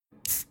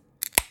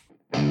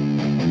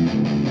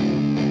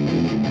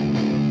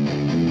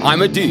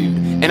I'm a dude,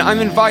 and I'm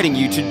inviting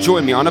you to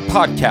join me on a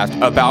podcast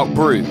about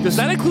brews. Does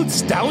that include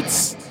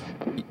stouts?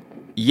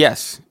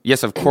 Yes,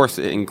 of course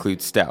it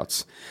includes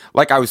stouts.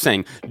 Like I was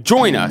saying,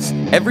 join us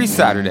every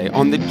Saturday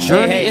on the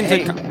journey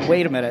into...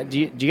 Wait a minute. Do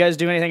you guys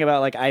do anything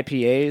about like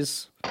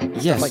IPAs?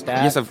 Yes, Stuff like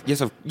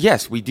that?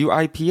 yes, we do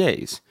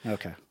IPAs.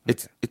 Okay.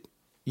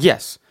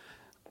 Yes.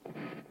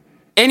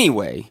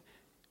 Anyway,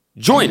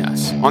 join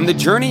us on the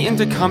Journey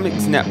into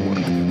Comics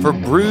Network for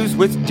Brews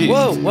with Dudes.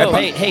 Whoa,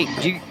 hey,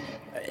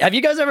 have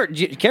you guys ever...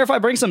 Do you care if I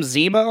bring some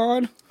Zima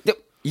on?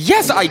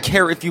 Yes, I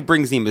care if you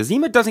bring Zima.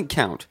 Zima doesn't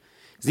count.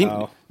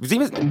 Zima's...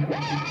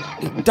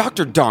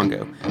 Dr.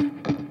 Dongo.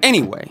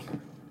 Anyway,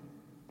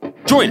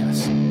 join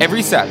us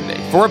every Saturday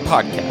for a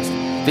podcast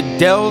that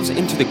delves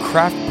into the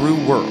craft brew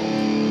world.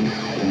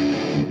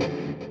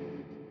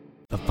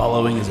 The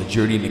following is a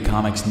Journey into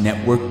Comics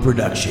Network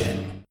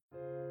production.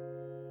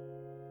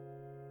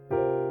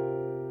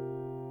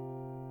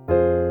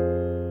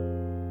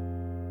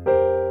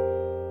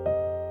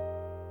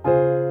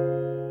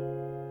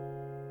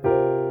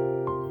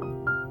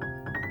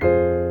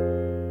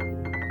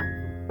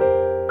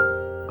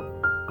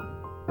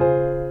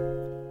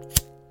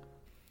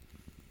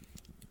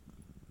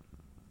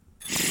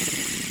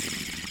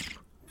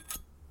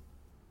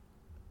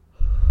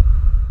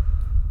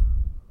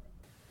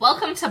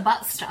 Welcome to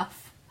Butt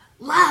Stuff.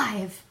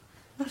 Live!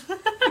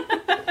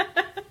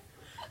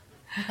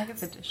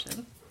 Live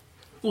edition.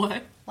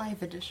 What?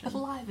 Live edition. A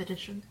live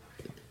edition.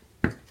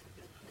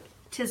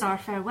 'Tis our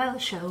farewell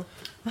show.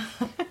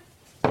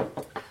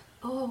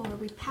 Oh, are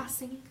we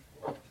passing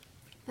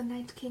the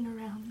Night King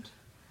around?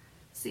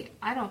 See,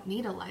 I don't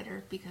need a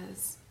lighter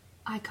because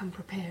I come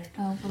prepared.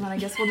 Oh, well then I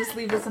guess we'll just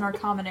leave this in our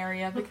common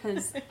area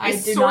because I I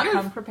do sort not of-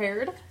 come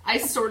prepared. I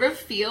sort of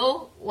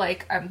feel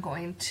like I'm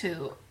going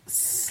to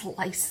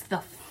slice the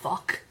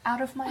fuck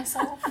out of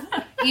myself.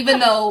 Even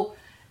though,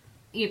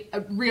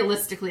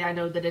 realistically, I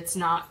know that it's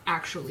not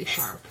actually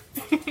sharp.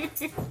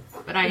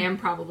 But I am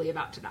probably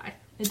about to die.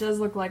 It does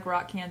look like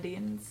rock candy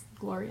and it's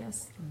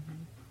glorious.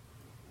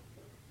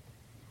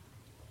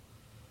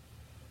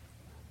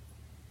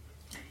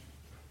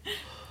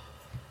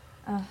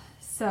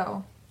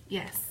 So,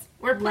 Yes.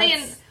 We're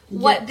playing Let's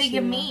What get Do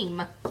You to-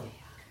 Meme?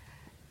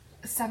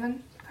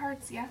 7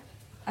 cards, yeah.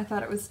 I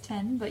thought it was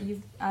 10, but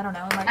I don't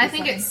know. It might I be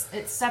think 7.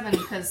 it's 7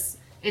 because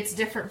it's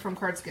different from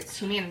Cards Against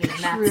Humanity, and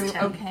that's True,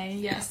 10. okay,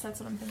 yes, that's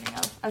what I'm thinking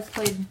of. I've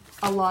played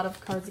a lot of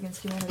Cards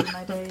Against Humanity in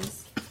my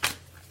days.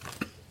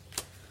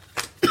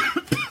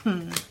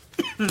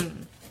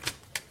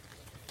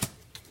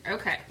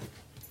 Okay.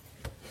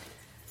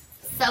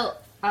 So,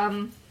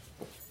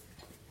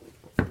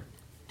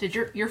 did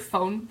your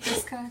phone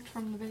disconnect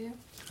from the video?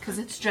 Because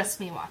it's just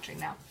me watching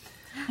now.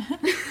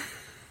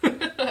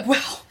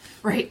 Well,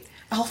 Right.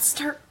 I'll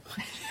start.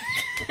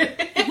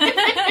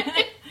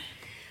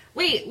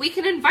 Wait, we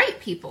can invite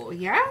people,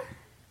 yeah?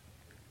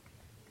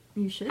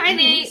 You should. Hi,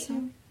 Nate.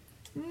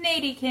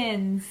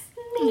 Natykins.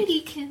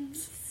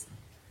 Natykins.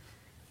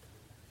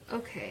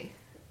 Okay.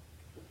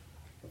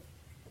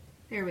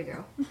 There we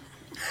go.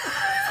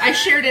 I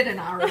shared it in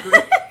our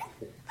group.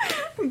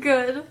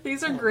 Good.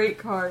 These are great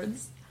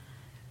cards.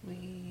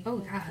 Oh,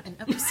 God. An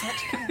upset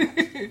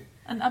cat.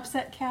 An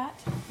upset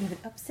cat. We have an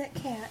upset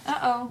cat.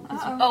 Uh-oh.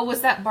 Uh-oh. Oh,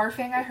 was that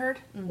barfing I heard?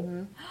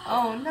 Mm-hmm.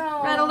 Oh,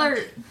 no. Red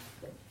alert.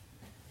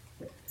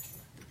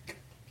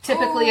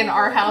 Typically in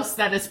our house,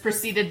 that is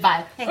preceded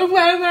by... Hey, come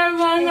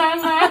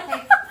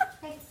on.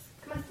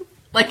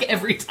 Like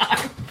every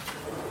time.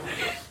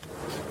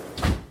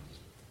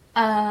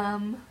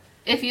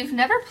 If you've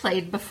never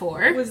played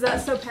before... Was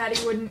that so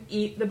Patty wouldn't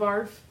eat the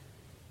barf?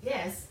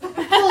 Yes.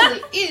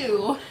 Holy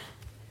ew!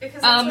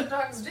 Because that's what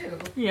dogs do.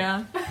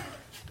 Yeah.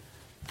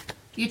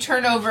 You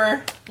turn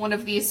over one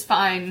of these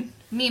fine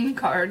meme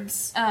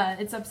cards.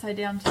 It's upside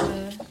down to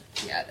the...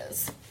 Yeah, it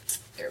is.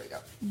 There we go.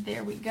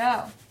 There we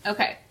go.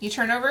 Okay, you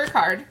turn over a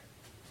card,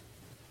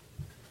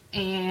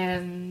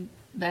 and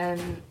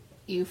then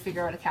you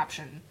figure out a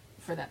caption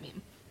for that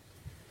meme.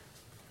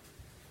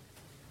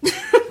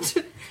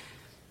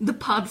 The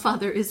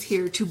Podfather is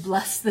here to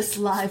bless this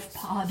live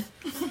pod.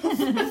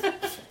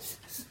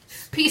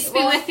 Peace be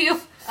with you.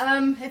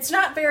 It's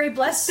not very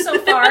blessed so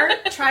far.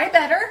 Try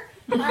better.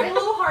 Try a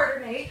little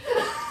harder, Nate.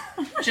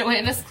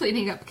 Joanna's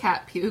cleaning up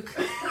cat puke.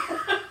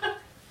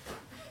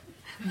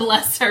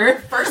 Bless her.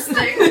 First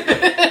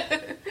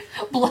thing.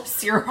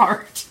 Bless your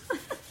heart.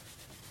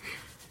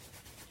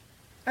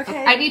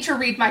 Okay. I need to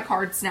read my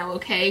cards now,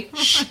 okay?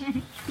 Shh.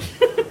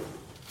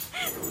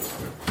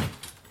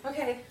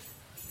 Okay.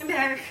 I'm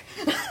back.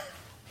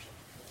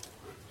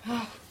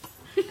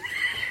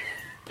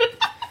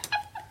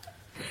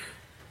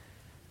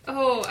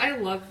 Oh, I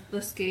love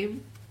this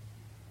game.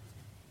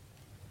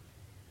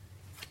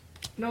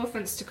 No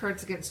offense to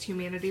Cards Against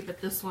Humanity,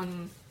 but this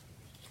one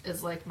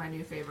is like my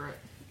new favorite.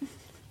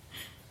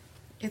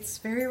 It's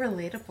very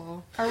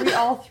relatable. Are we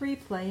all three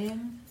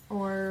playing?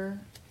 Or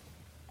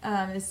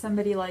is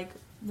somebody like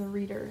the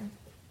reader?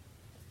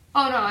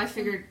 Oh no, I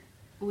figured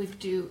we'd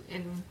do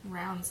in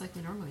rounds like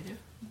we normally do.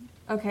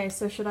 Okay,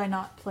 so should I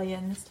not play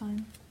in this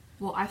time?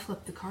 Well, I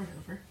flipped the card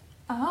over.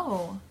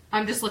 Oh.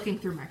 I'm just looking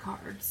through my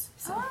cards.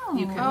 So Oh.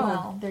 you can.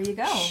 Well, there you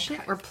go.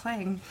 Shit, we're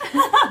playing.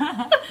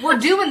 We're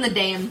doing the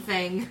damn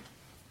thing.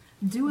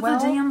 Do Well-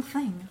 the damn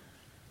thing.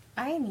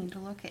 I need to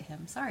look at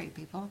him. Sorry,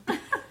 people.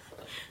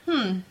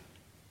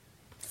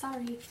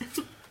 Sorry.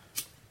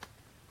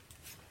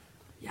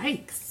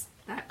 Yikes.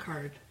 That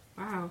card.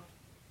 Wow.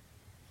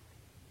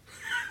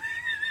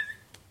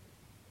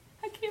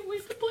 I can't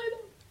wait to play them.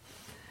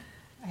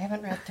 I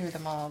haven't read through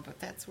them all, but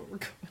that's where we're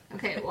going.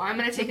 Okay, well, I'm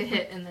going to take a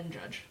hit and then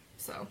judge.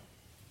 So.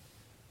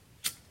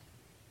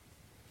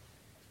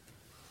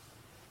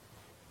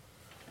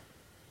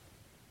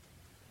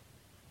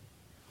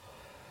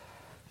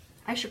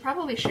 I should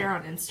probably share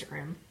on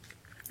Instagram.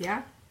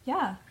 Yeah?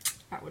 Yeah.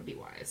 That would be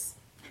wise.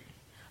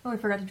 Oh, I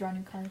forgot to draw a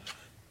new card.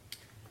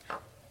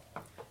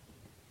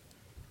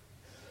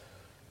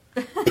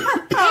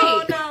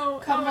 Oh no.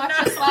 Come watch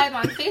us live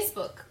on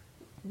Facebook.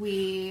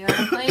 We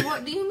are playing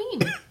What Do You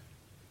Mean?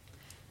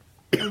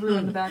 I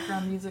ruined the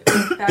background music,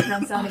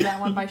 background sound of that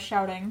one by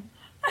shouting.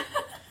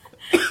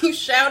 You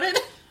shouted?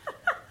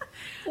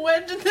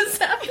 When did this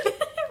happen?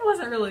 It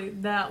wasn't really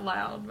that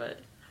loud, but...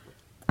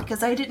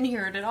 Because I didn't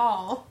hear it at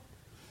all.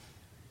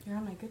 You're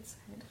on my good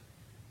side.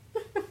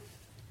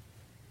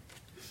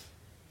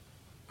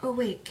 Oh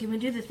wait, can we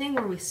do the thing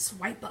where we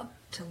swipe up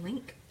to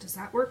link? Does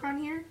that work on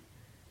here?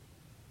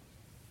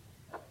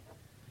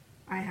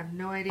 I have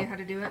no idea how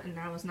to do it, and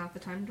now is not the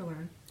time to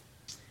learn.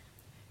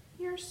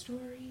 Your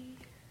story.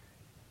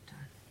 Done.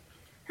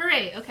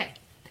 Hooray, okay.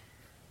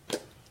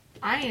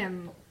 I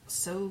am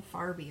so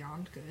far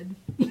beyond good.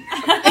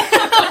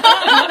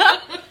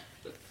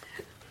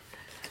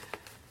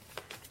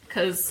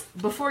 Because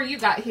before you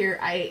got here,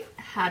 I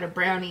had a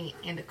brownie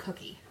and a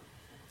cookie.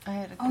 I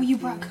had a Oh, you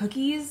cookie. brought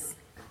cookies?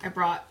 I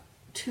brought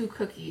 2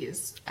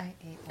 cookies I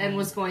ate one. and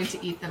was going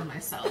to eat them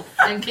myself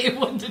and gave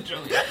one to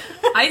Julia.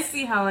 I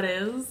see how it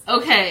is.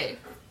 Okay.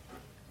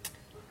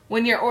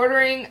 When you're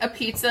ordering a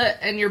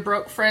pizza and your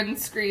broke friend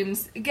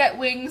screams, "Get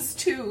wings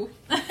too."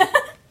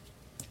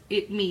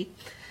 It me.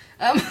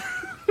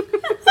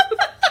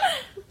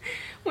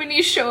 When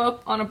you show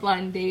up on a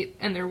blind date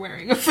and they're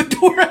wearing a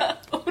fedora.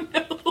 Oh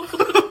no.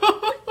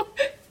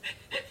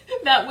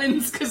 That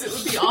wins because it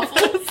would be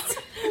awful.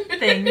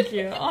 Thank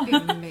you.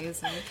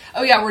 Amazing.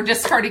 Oh yeah, we're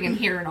discarding in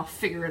here and I'll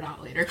figure it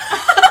out later.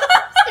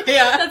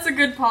 Yeah. That's a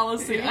good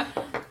policy. Yeah.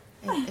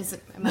 Is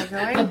it? Am I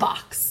The going?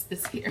 box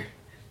is here.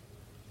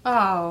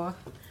 Oh.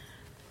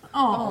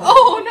 Oh.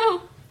 Oh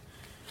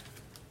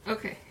no.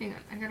 Okay, hang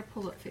on. I gotta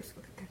pull up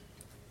Facebook again.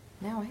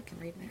 Now I can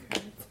read my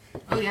cards.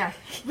 Oh yeah.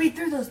 Read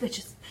through those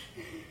bitches.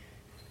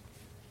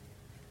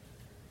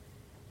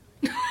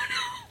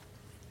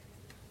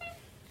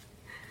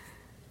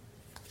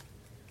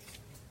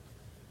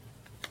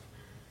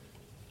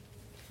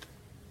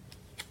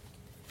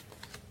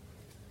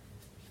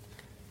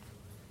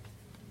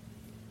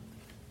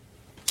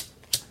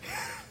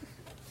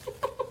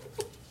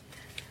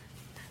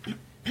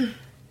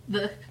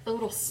 The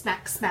little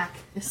smack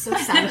is so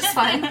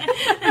satisfying.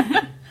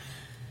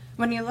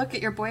 When you look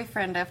at your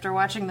boyfriend after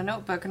watching The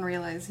Notebook and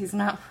realize he's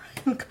not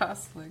Ryan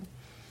Gosling.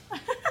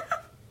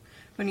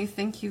 When you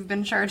think you've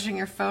been charging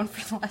your phone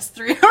for the last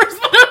 3 hours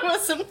but it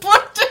wasn't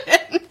plugged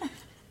in.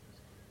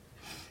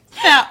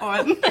 That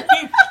one.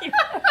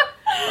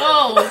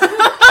 Oh.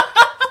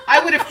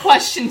 I would have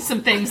questioned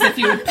some things if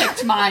you had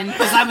picked mine,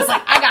 because I was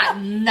like, I got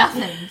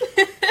nothing.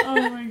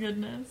 Oh my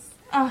goodness.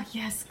 Oh,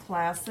 yes,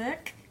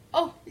 classic.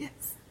 Oh, yes.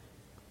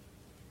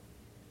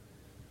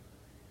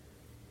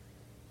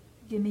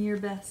 Give me your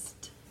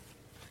best.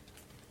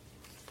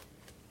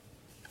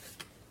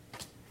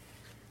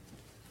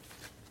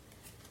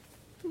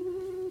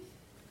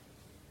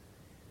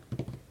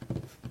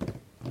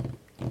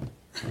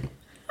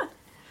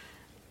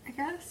 I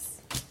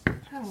guess. I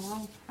don't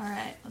know.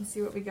 Alright, let's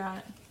see what we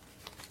got.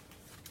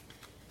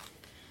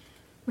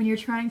 When you're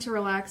trying to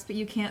relax, but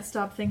you can't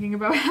stop thinking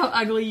about how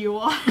ugly you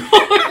are.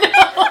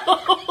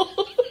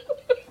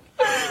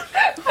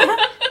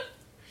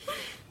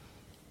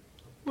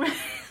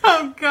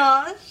 Oh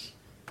gosh.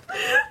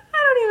 I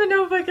don't even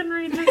know if I can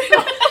read this.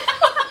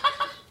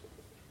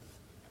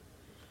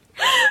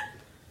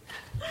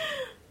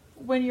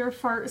 When your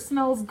fart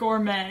smells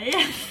gourmet.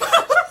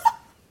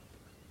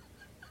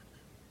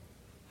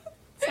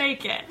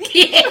 Take it.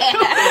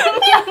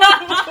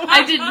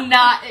 I did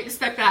not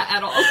expect that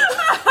at all.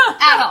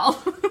 At all.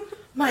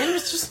 Mine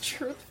was just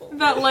truthful.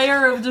 That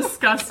layer of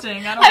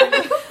disgusting. I I don't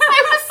was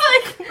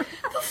like,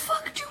 the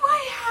fuck do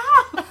I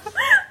have?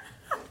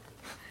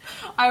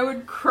 I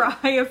would cry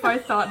if I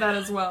thought that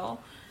as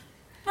well.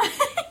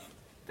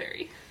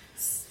 Very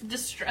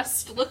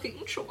distressed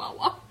looking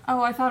chihuahua.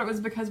 Oh, I thought it was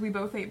because we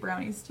both ate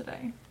brownies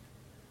today.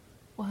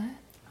 What?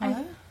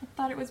 I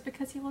thought it was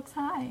because he looks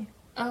high.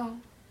 Oh.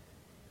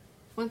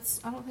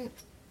 I don't think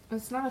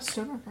it's not a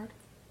stoner card.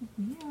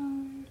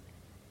 Weird.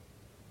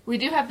 We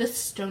do have this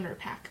stoner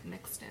pack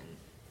mixed in.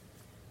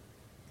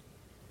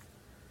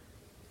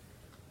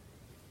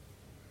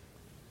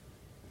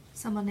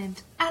 Someone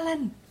named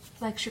Alan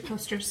likes your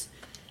posters.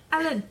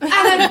 Alan!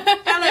 Alan!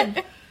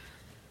 Alan!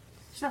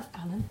 Shut up,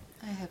 Alan.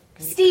 I have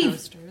great Steve.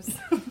 posters.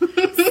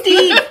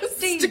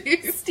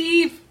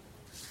 Steve.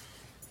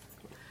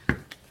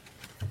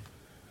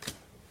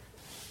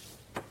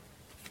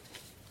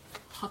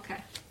 Okay.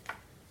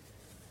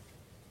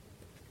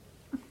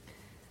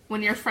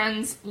 When your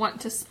friends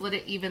want to split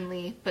it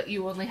evenly, but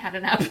you only had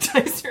an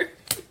appetizer.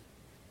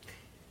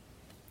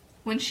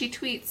 When she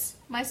tweets,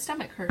 "My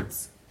stomach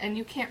hurts," and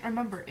you can't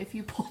remember if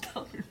you pulled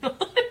out or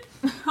not.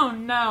 Oh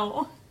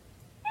no.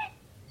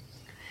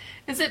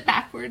 Is it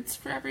backwards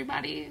for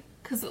everybody?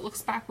 Because it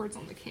looks backwards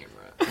on the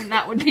camera, and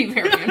that would be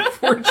very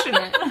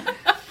unfortunate.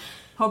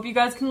 Hope you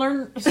guys can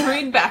learn to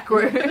read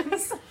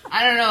backwards.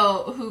 I don't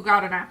know who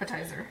got an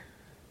appetizer.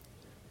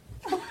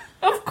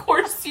 Of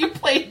course you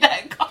played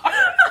that card.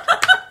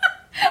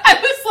 I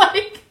was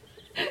like,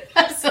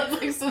 that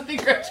sounds like something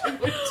Gretchen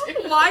would do.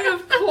 Why,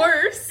 of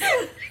course.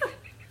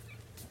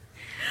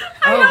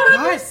 I don't God.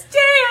 understand.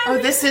 Oh,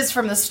 this is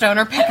from the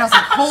stoner pack. I was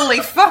like, holy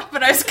fuck,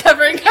 but I was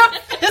covering up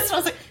this. I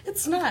was like,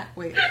 it's not.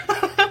 Wait.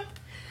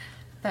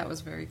 That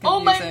was very confusing. Oh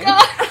my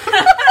god.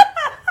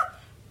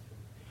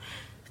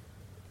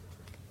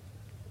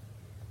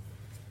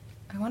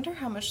 I wonder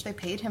how much they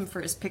paid him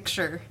for his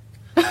picture.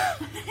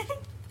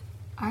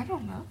 I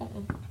don't know.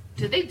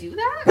 Did they do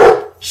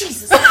that?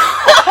 Jesus.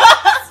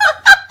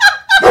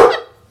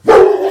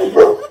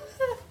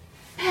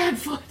 Bad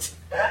foot.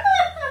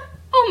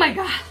 Oh my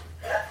god.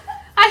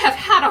 I have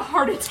had a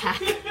heart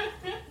attack.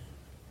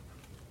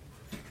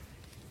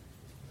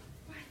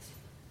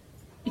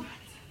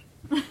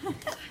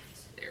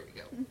 There we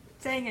go.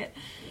 Dang it.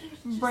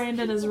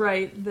 Brandon is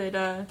right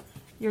that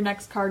your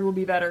next card will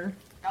be better.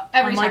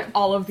 Every Unlike time.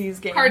 all of these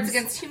games. Cards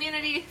Against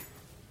Humanity.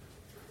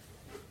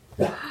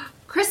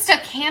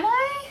 Krista, can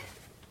I?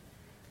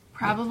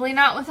 Probably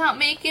not without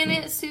making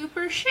it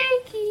super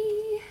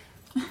shaky.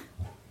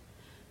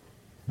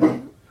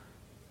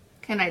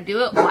 Can I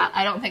do it while...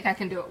 I don't think I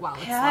can do it while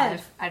it's Yes.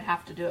 live. I'd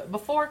have to do it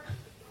before.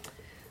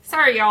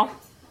 Sorry, y'all.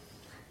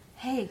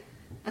 Hey.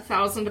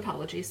 1,000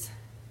 apologies.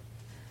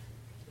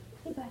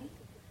 Hey, buddy.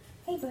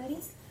 Hey, buddy.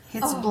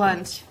 It's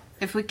blunt.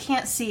 If we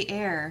can't see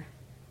air,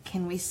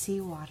 can we see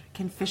water?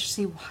 Can fish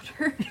see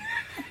water?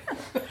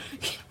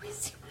 Can we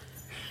see water?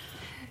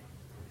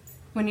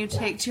 When you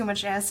take too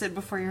much acid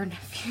before your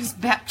nephew's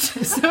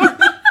baptism.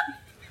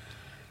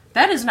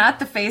 That is not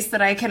the face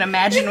that I can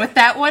imagine with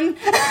that one.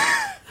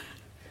 I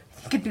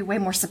could be way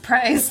more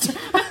surprised. Is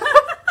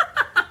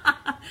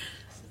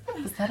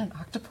that an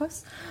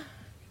octopus?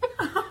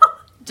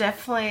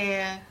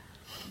 Definitely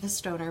the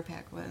stoner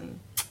pack one.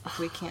 If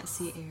we can't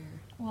see air.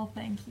 Well,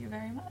 thank you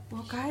very much.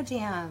 Well,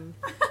 goddamn.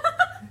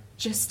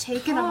 Just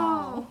take it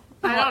all.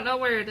 I don't know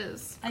where it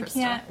is. I Krista.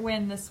 can't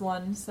win this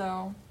one,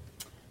 so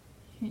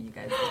here you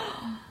guys go.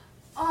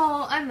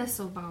 Oh, I miss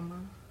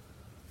Obama.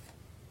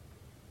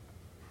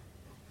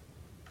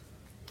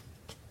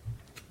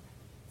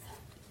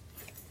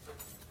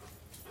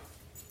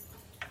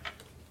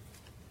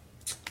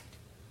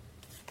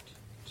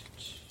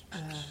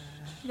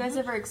 You guys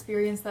ever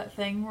experienced that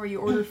thing where you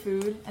order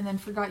food and then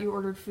forgot you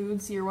ordered food,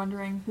 so you're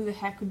wondering who the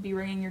heck would be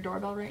ringing your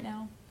doorbell right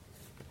now?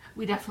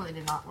 We definitely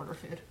did not order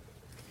food.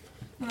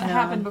 And that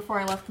happened before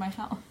I left my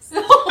house.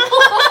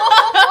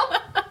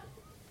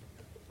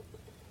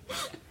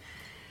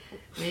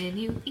 When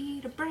you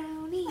eat a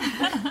brownie.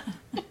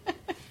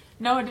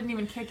 No, it didn't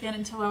even kick in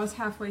until I was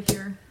halfway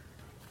here.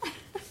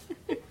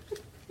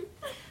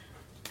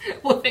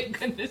 Well, thank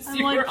goodness I'm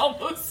you like- were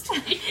almost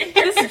here.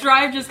 This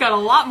drive just got a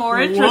lot more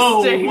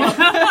interesting.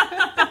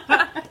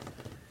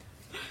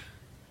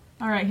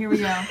 All right, here we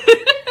go.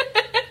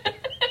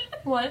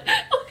 What?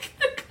 Look at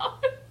the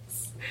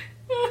cards.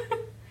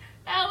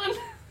 Alan.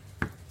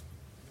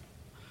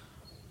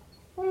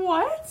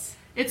 What?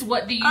 It's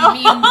what do you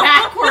mean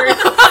backwards?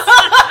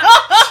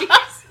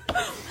 Jeez.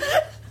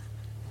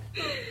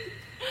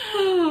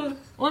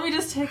 Let me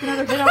just take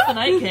another hit off the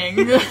Night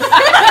King.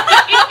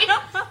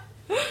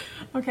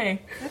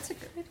 Okay, That's a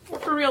good idea.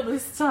 for real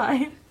this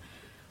time.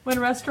 When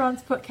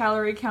restaurants put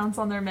calorie counts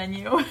on their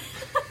menu.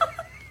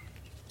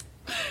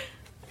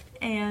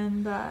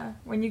 And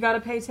when you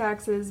gotta pay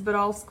taxes, but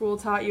all school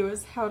taught you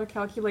is how to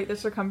calculate the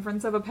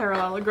circumference of a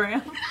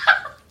parallelogram.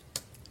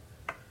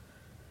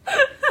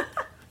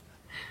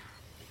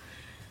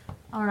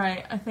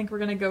 Alright, I think we're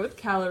gonna go with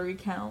calorie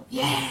count.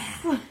 Yeah.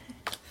 Oh,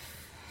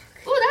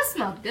 that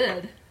smelled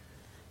good.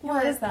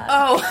 What is that?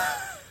 Oh.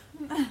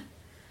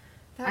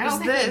 I don't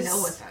think I know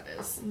what that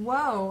is.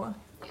 Whoa.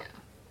 Yeah.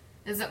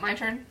 Is it my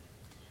turn?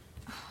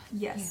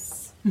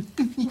 Yes.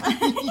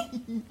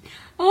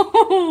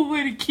 Oh,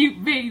 what a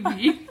cute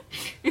baby.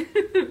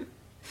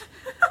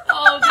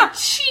 Oh, the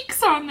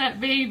cheeks on that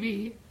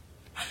baby.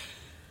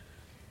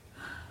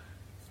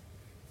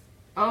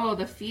 Oh,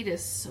 the feet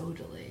is so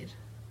delayed.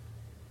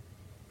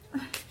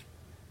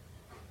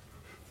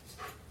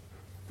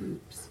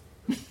 Oops.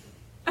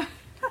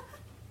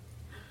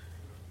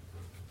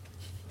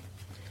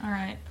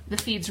 Alright. The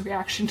feed's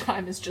reaction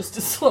time is just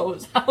as slow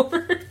as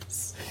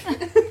ours.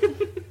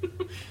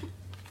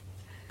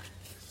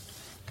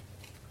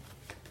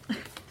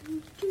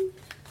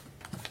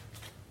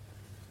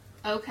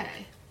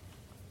 Okay.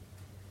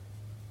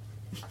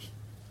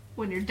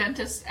 When your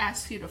dentist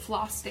asks you to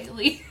floss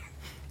daily.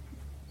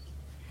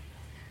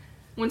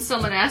 When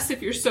someone asks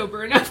if you're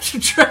sober enough to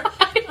try.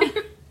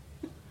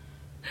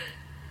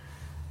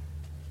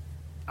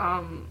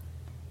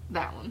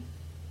 That one.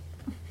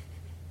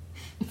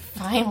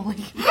 Finally.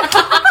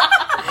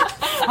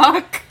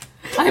 Fuck.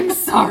 I'm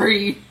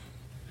sorry.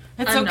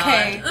 It's I'm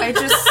okay. not. I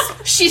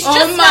just... She's Oh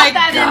just my not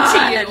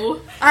that into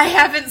you. I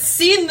haven't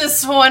seen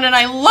this one and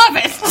I love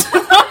it.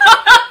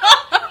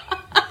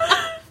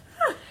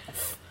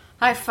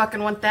 I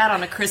fucking want that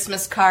on a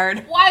Christmas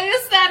card. Why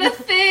is that a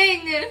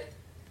thing?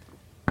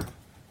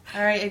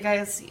 Alright, you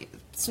guys,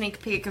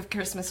 sneak peek of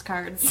Christmas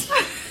cards.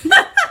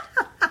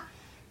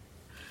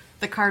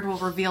 The card will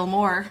reveal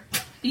more.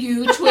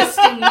 You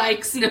twisting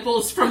Mike's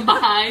nipples from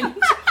behind.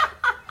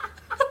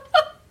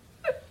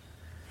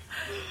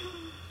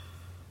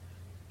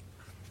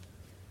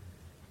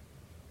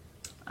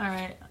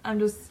 Alright,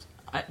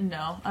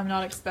 no, I'm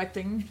not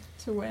expecting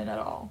to win at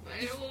all.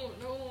 I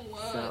don't know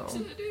what So.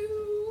 to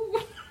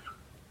do.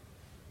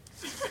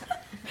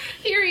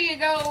 Here you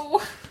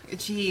go.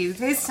 Gee, you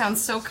guys sound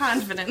so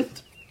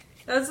confident.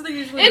 That's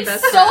usually It's the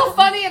best so round.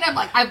 funny, and I'm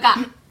like, I've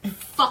got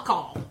fuck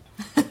all.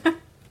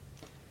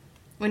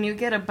 When you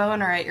get a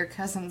boner at your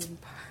cousin's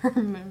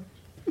apartment.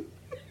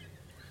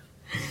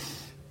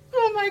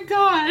 Oh my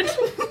god.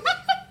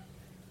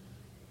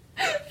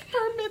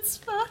 Bar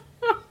mitzvah.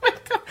 Oh my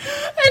god.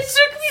 It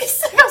took me a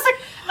second. I was like,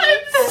 I'm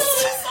so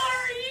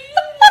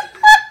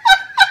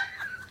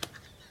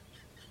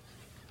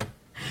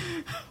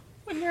sorry.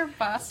 When your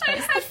boss I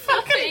has had the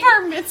fucking nothing.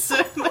 bar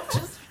mitzvah, that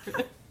just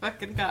really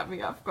fucking got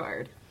me off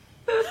guard.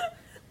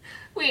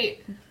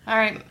 Wait,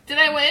 Alright, did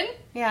I win?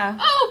 yeah.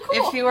 Oh,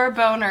 cool. If you are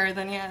boner,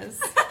 then yes.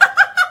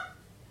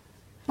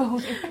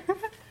 Changing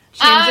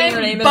I'm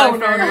your name in my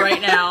boner. phone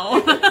right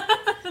now.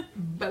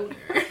 Boner.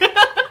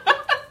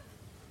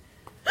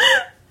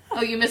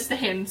 Oh, you missed the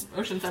hand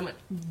motions. I went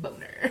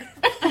boner.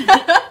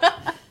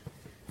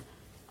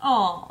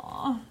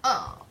 Aww.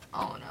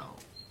 Oh no.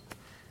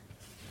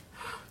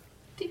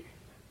 Dear.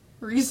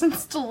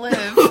 Reasons to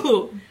live.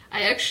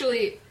 I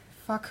actually,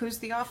 Fuck, who's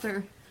the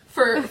author?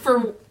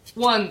 for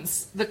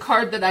once, the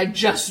card that I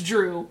just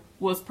drew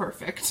was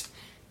perfect.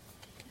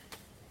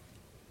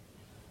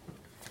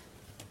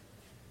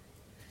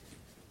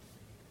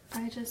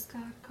 I just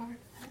got a card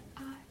that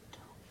I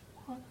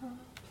don't wanna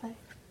play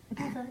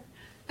ever.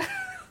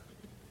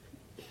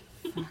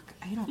 Fuck,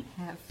 I don't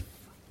have...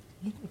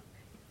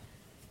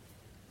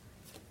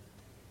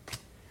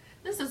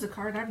 This is a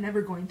card I'm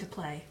never going to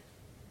play.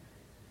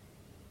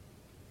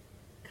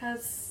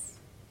 Because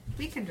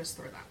we can just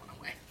throw that one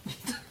away.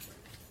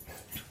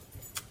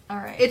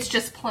 Alright. It's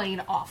just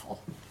plain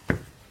awful.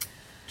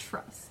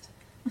 Trust.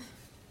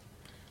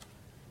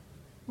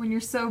 When you're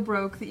so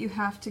broke that you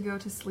have to go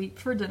to sleep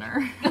for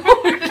dinner.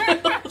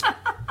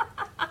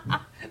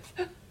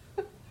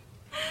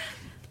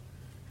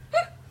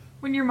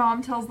 When your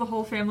mom tells the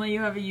whole family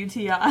you have a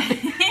UTI.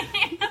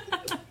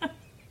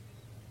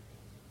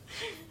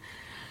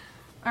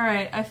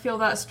 Alright, I feel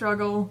that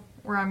struggle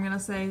where I'm gonna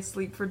say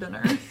sleep for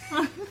dinner.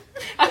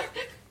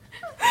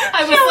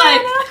 I was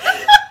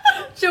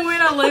like,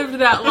 Joanna lived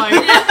that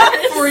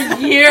life for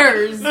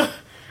years.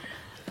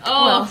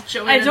 oh,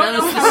 Joanna I don't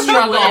know knows how the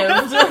struggle. you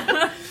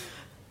lived.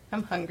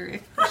 I'm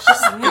hungry. Let's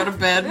just go to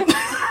bed.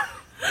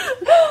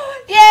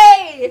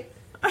 Yay!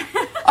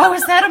 Oh,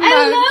 is that a mug?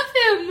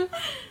 I love him!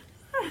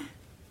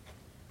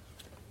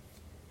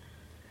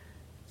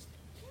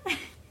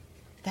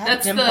 That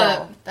That's dimple.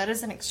 the- That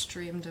is an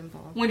extreme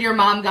dimple. When your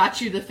mom got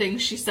you the thing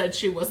she said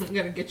she wasn't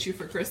gonna get you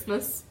for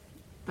Christmas,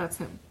 that's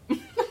him.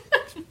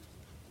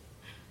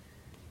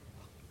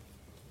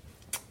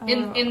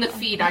 In the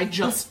feed, I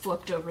just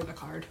flipped over the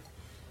card.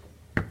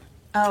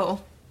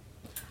 Oh.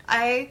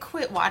 I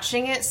quit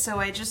watching it, so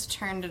I just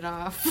turned it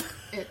off.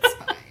 It's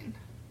fine.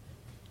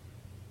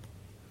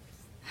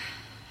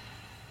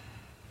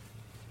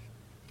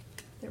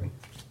 There we go.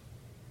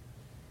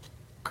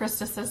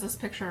 Krista says this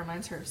picture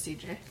reminds her of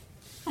CJ.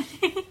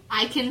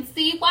 I can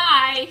see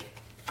why.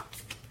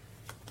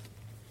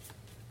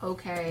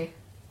 Okay.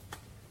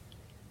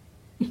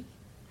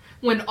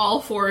 When all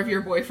 4 of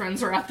your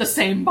boyfriends are at the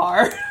same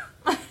bar.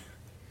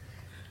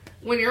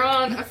 When you're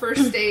on a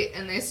first date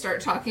and they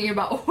start talking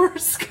about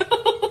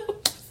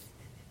horoscopes.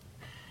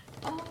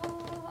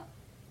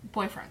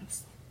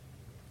 Boyfriends.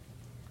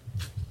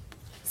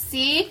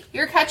 See?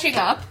 You're catching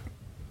up.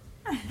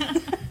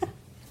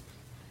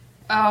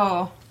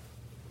 Oh.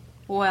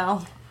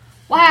 Well.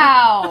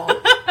 Wow.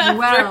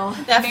 Well,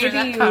 After that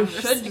maybe you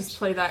conversation. should just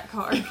play that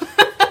card.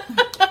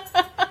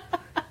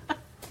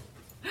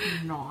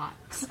 Not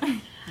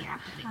happening.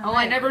 Oh,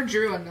 I never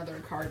drew another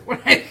card when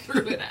I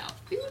threw it out.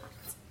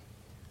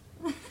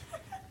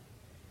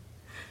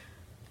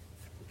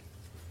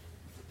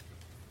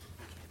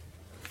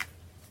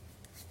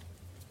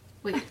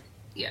 Wait.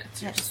 Yeah,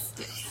 it's yours.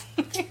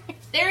 Yes.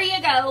 There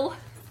you go.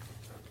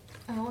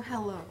 Oh,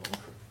 hello.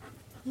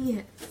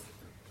 Yes.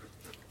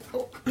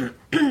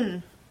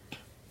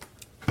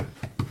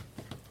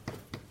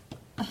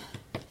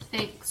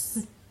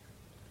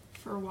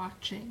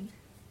 watching.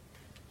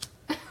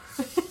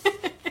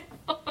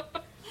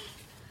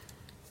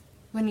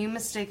 When you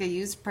mistake a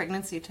used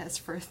pregnancy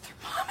test for a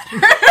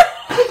thermometer.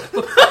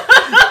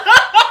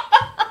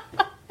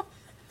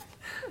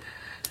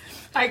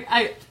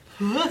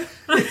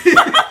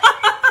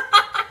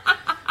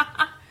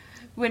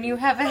 When you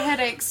have a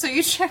headache, so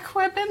you check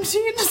WebMD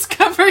and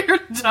discover you're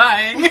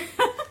dying.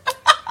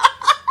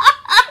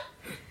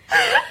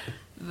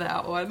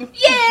 That one.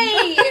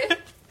 Yay!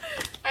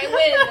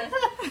 I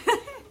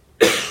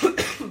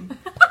win.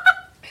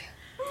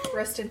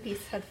 Rest in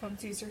peace,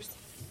 headphones users.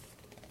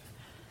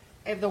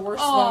 I have the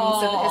worst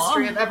lungs in the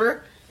history of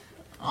ever.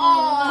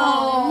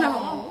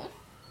 Oh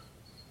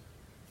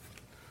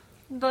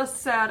no. The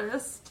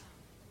saddest.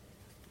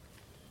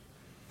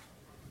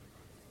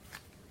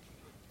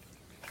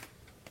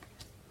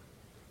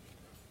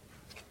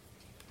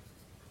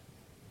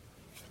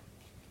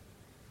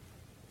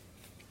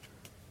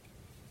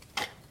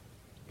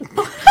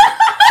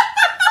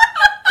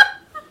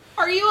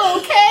 Are you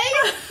okay?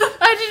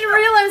 I didn't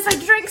realize I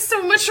drank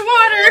so much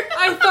water.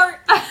 I thought.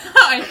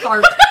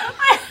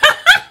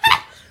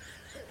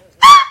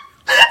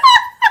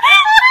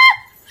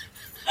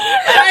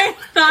 I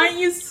thought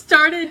you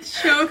started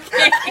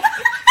choking.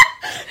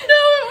 No,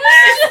 it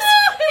was just.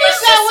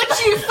 Is that what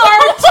you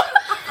thought?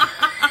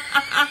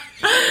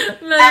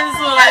 That is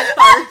what I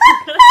thought.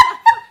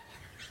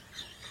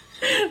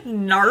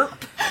 Narp.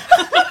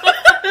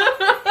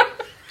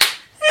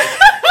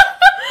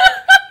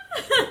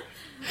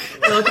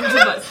 Welcome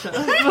to butt stuff.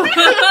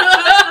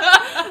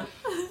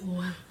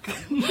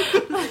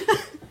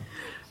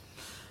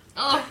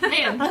 Oh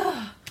man.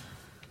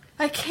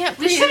 I can't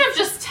We should have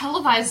just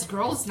televised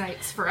girls'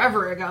 nights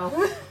forever ago.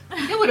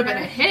 It would have been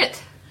a hit.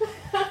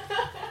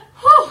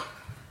 Whew.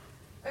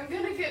 I'm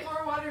gonna get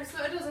more water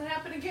so it doesn't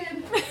happen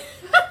again.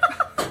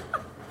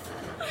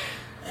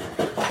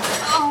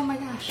 Oh my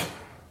gosh.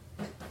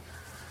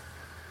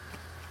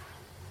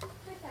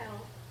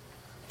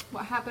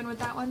 What happened with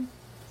that one?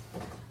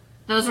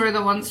 Those were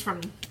the ones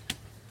from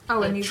Oh,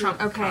 the and you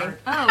trump okay. card.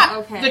 Oh,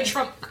 okay. The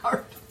trump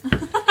card.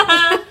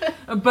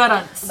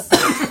 But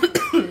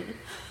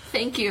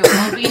Thank you.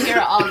 I'll be here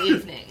all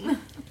evening.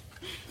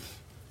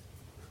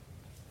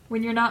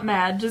 when you're not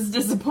mad, just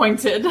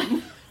disappointed.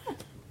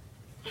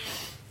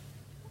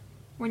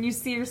 When you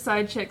see your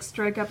side chick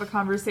strike up a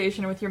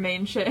conversation with your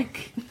main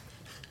chick.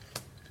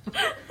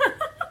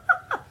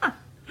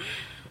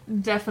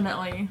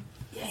 Definitely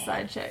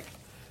side chick.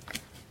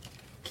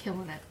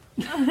 Killing it.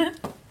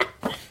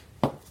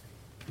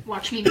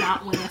 Watch me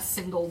not win a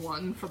single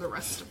one for the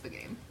rest of the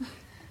game.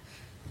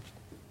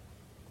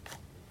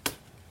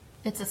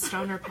 It's a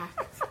stoner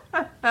pack.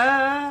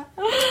 Oh,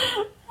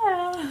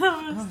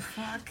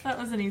 fuck. That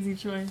was an easy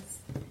choice.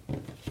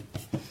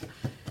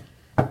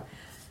 I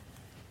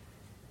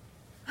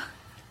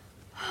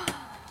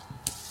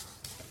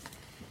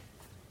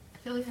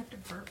feel like I have to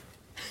burp.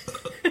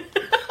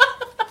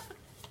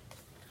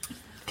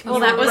 Well,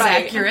 that was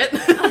Right. accurate.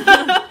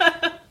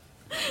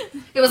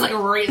 It was like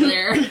right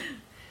there.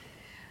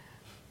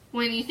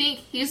 When you think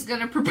he's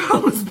gonna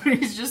propose, but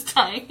he's just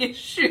tying his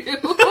shoe.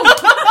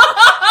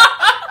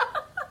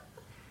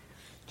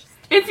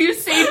 If you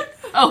say,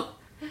 oh,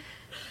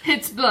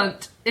 it's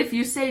blunt. If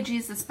you say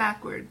Jesus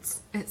backwards,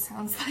 it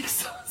sounds like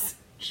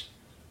sausage.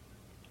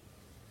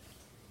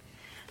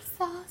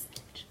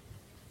 Sausage.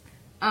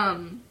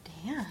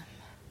 Damn.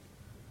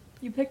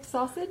 You picked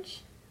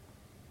sausage?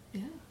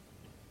 Yeah.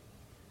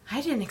 I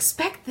didn't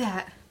expect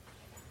that.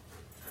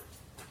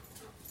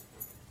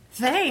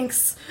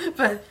 Thanks,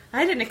 but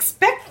I didn't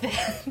expect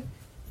that.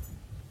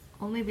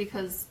 Only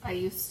because I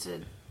used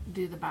to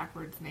do the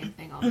backwards name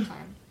thing all the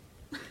time.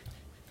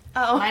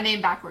 Oh. My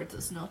name backwards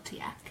is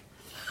Notiak.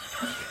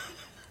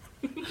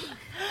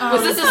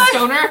 Was this a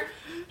stoner?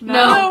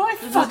 No, I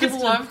fucking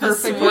love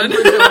this Perfect one.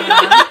 for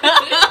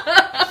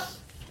Joanna.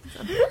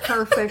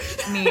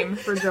 Perfect meme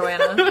for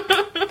Joanna.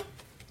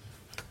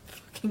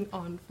 Fucking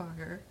on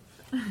fire.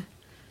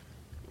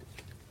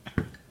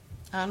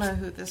 I don't know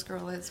who this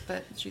girl is,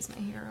 but she's my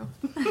hero.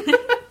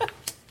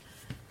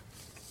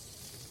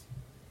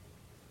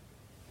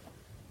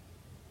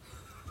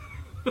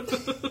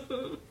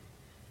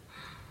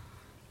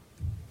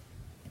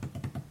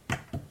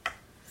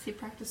 Is he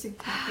practicing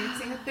tap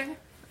dancing up there?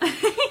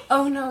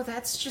 Oh no,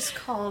 that's just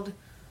called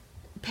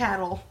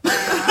paddle.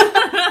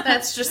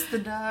 That's just the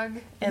dog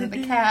and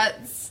the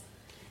cats.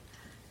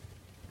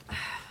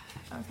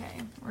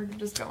 Okay, we're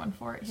just going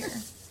for it here.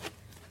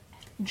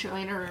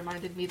 Joanna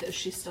reminded me that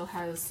she still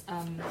has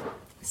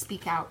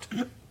Speak Out.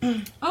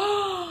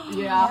 Oh,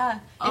 Yeah,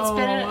 it's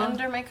been Oh.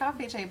 under my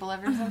coffee table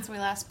ever since we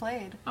last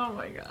played. oh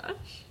my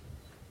gosh.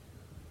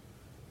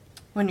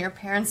 When your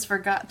parents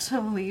forgot to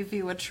leave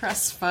you a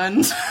trust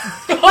fund.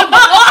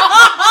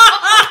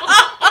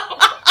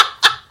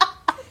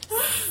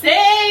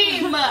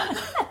 Same!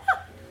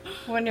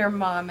 When your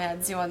mom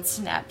adds you on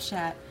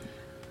Snapchat.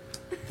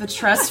 The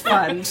trust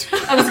fund.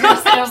 I was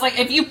gonna say, I was like,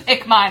 if you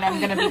pick mine,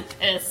 I'm gonna be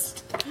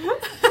pissed.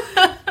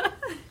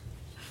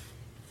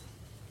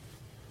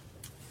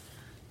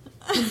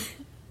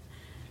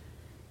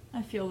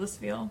 feel this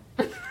feel.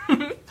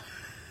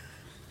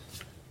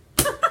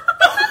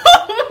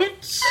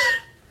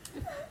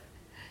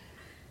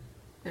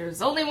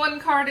 There's only one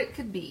card it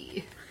could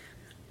be.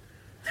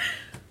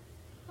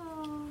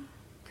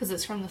 Because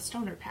it's from the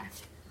Stoner Pack.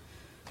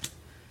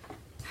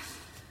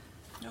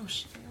 Oh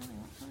shit.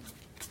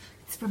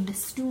 It's from the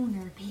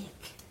Stoner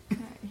Pack.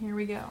 Alright, here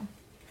we go.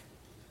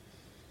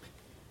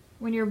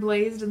 When you're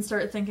blazed and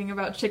start thinking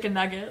about chicken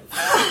nuggets.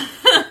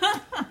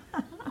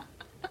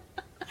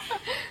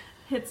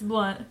 Hits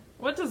blunt.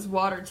 What does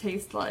water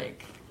taste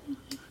like?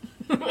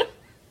 I'm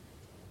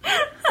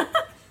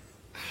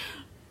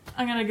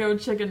gonna go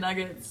chicken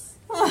nuggets.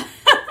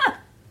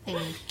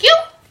 Thank you.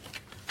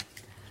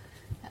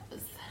 That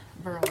was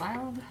very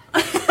loud.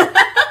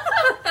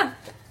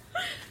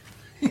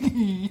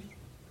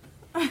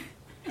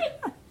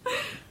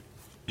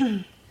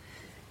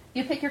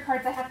 You pick your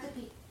cards. I have to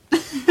pee.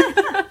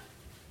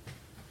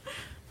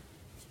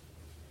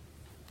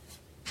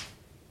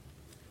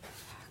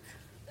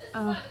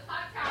 Oh. The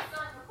podcasts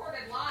aren't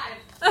recorded live.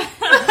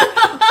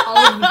 All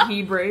of the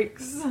pee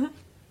breaks.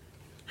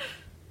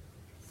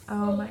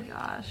 Oh my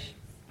gosh.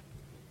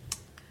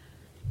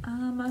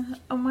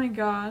 Oh my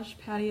gosh,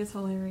 Patty is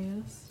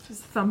hilarious.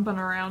 Just thumping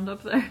around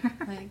up there.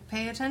 Like,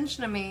 pay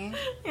attention to me.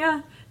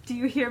 Yeah. Do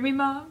you hear me,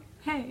 Mom?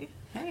 Hey.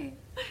 Hey.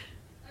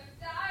 I'm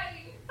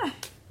dying.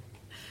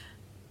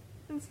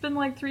 It's been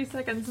like 3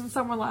 seconds since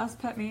someone last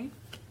pet me.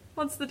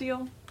 What's the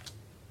deal?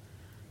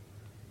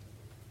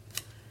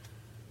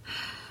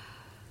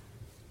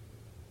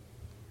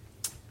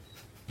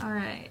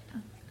 Alright.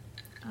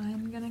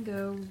 I'm gonna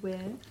go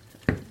with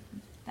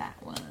that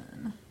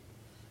one.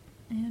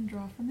 And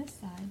draw from this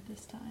side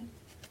this time.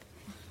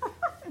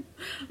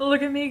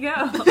 Look at me go.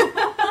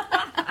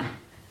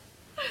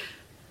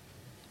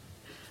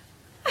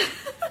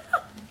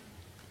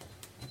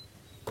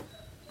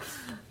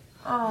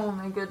 Oh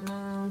my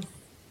goodness.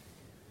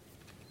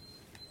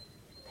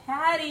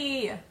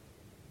 Patty!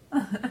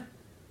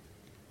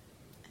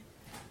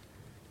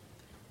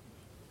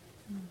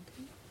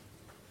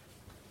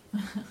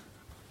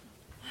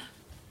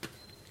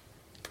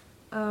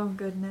 Oh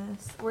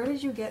goodness. Where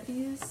did you get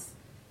these?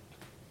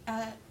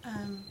 At,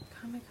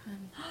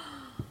 Comic-Con.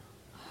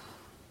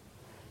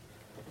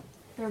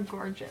 They're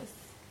gorgeous.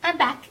 I'm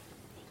back.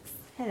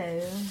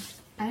 Hello.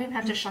 I didn't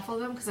have to shuffle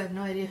them because I have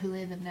no idea who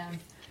laid them down.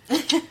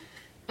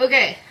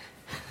 Okay.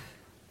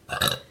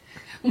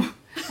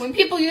 When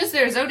people use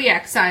their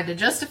zodiac sign to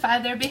justify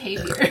their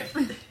behavior.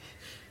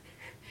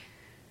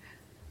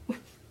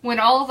 When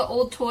all the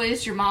old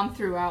toys your mom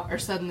threw out are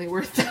suddenly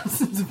worth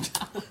thousands of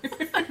dollars.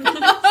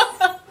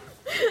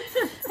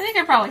 I think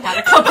I probably had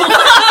a couple.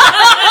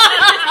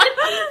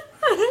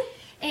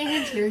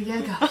 And here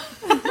you go.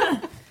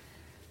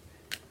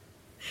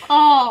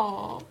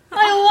 Oh,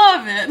 I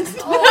love it.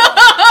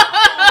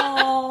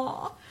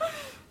 Oh.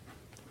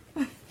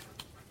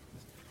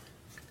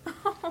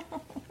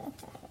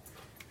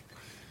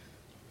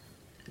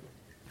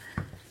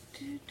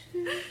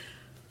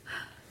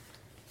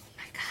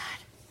 My God.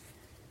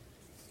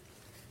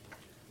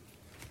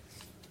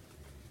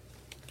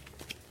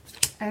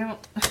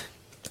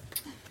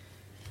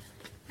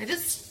 I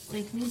just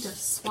need to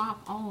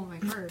swap all of my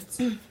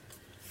cards.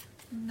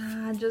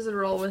 Nah, just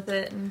roll with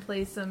it and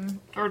play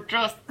some Or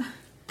just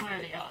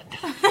bad.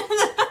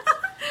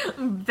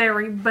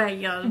 very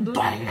bad.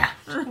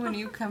 When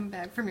you come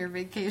back from your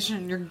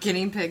vacation, your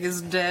guinea pig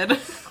is dead.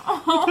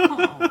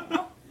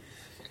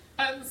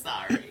 I'm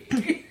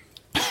sorry.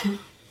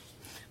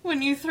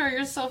 When you throw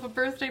yourself a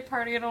birthday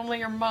party and only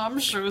your mom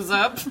shows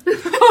up.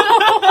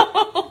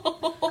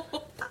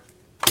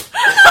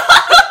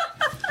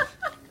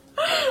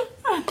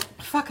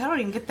 Fuck, I don't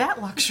even get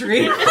that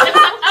luxury.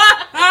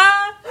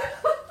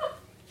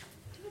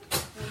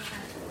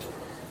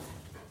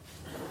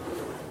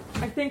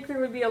 I think there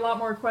would be a lot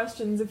more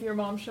questions if your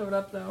mom showed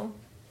up, though.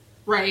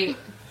 Right.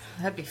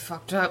 That'd be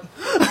fucked up.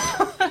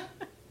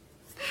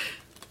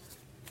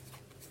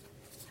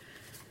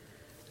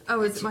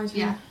 Oh, is it my turn?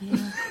 Yeah.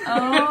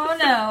 Oh,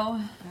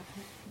 no.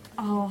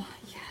 Oh,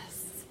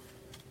 yes.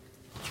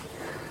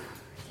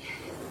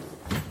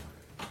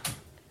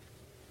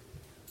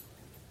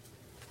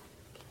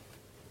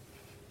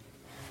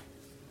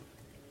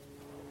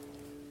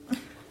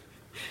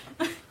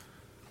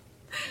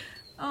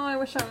 Oh, I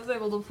wish I was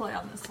able to play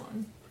on this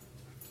one.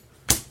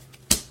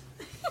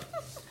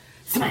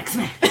 Smack,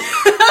 smack.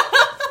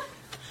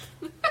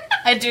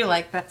 I do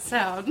like that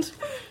sound.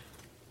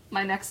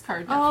 My next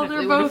card Oh,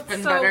 definitely they're would both have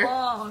been so better.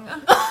 long.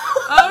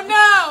 Oh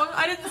no!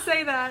 I didn't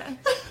say that.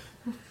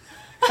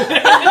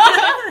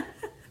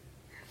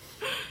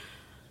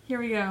 Here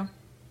we go.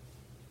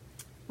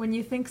 When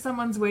you think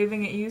someone's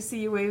waving at you, see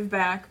you wave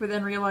back, but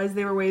then realize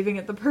they were waving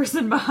at the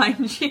person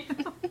behind you.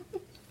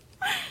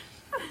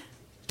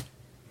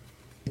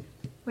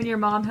 When your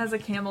mom has a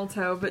camel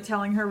toe, but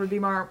telling her would be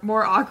more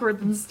awkward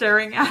than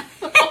staring at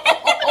it.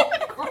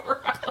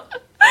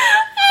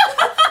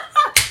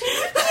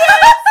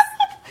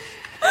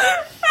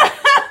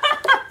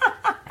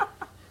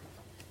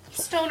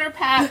 Stoner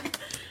pack.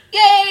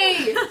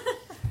 Yay!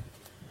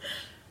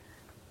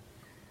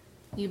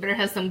 You better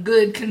have some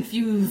good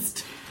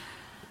confused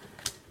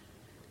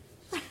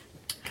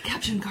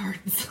caption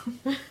cards.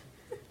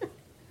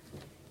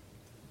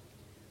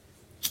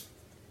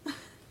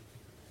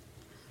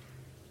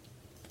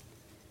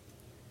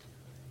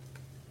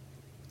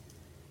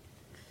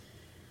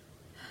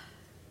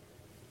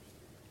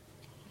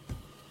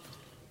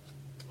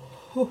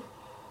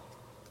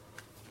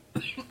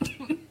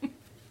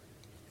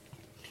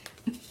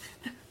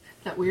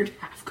 That weird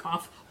half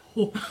cough.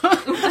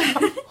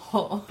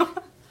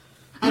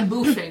 I'm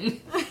boofing.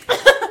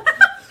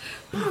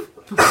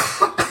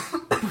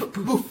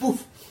 Boof,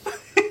 boof.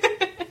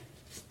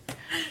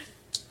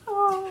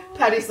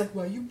 Patty's like,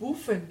 why are you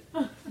boofing?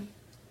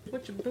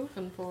 What you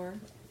boofing for?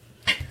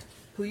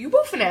 Who you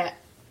boofing at?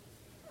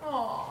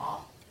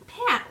 Aw.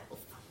 Paddles.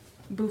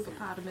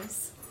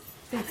 Boofopotamus.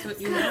 That's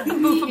what you know.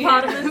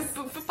 Boofopotamus.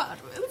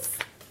 Boofopotamus.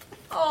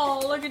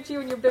 Oh, look at you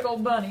and your big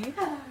old bunny.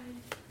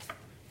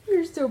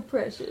 You're so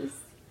precious.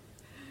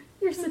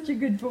 You're such a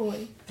good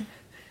boy.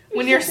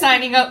 When you're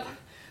signing up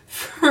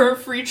for a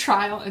free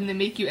trial and they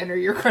make you enter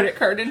your credit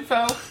card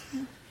info.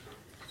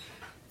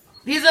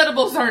 These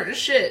edibles aren't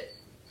shit.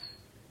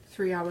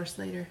 3 hours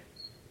later.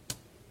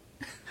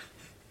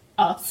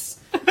 Us.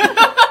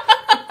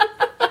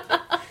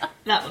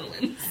 That one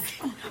wins.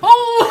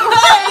 Oh,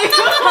 hi!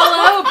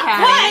 Hello,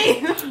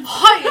 Patty.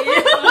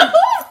 Hi!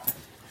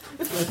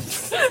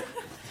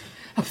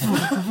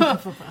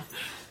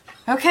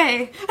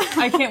 Okay.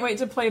 I can't wait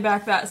to play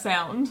back that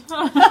sound.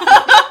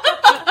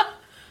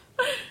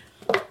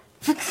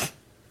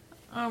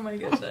 Oh my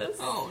goodness.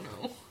 Oh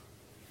no.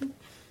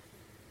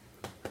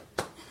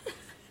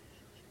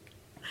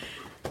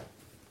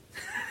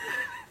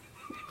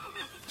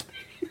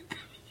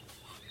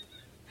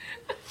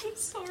 I'm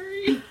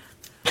sorry.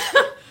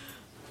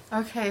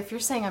 Okay, if you're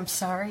saying I'm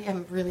sorry,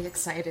 I'm really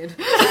excited.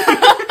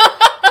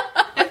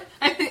 I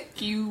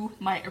think you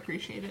might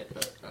appreciate it,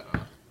 but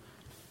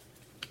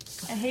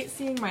I hate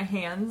seeing my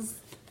hands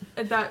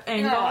at that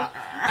angle.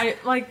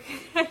 I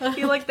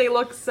feel like they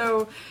look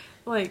so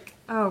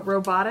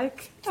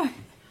robotic.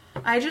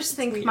 I just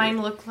think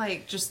mine look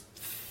like just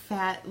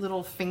fat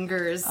little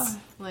fingers.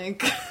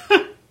 Like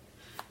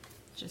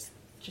just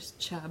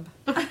chub.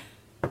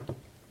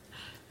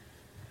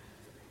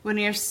 When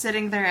you're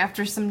sitting there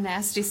after some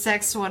nasty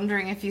sex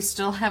wondering if you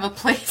still have a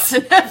place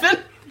in heaven.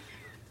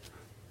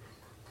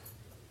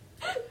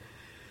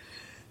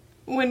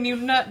 When you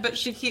nut but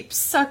she keeps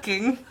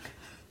sucking.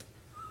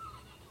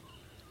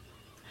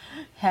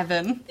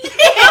 Heaven.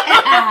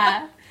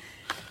 yeah.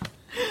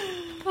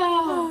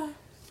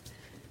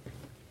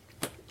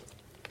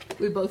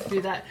 We both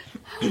do that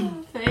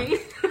thing.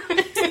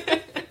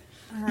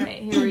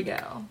 Alright, here we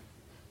go.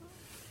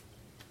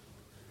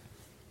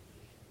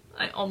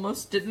 I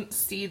almost didn't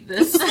see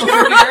this over here,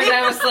 and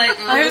I was like,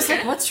 oh, I was okay.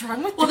 like, what's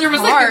wrong with Well, the there was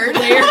card? like a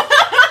glare.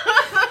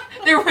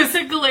 There was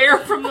a glare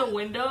from the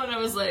window, and I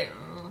was like,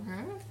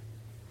 okay.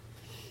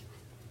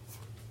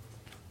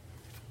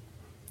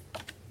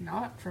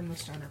 Not from the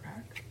starter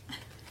pack.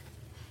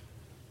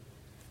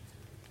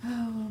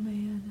 Oh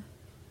man.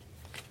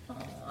 Oh,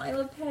 I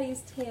love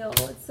Patty's tail.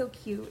 It's so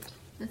cute.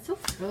 That's so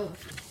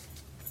fluff.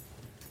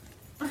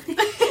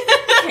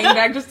 Came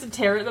back just to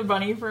tear at the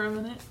bunny for a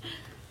minute.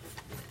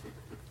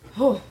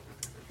 Oh,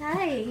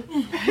 Hi.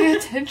 pay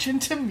attention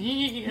to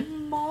me.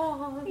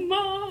 Mom.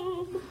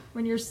 Mom.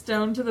 When you're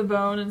stoned to the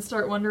bone and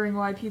start wondering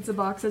why pizza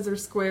boxes are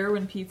square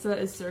when pizza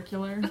is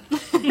circular.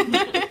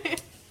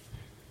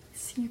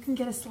 So you can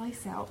get a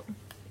slice out.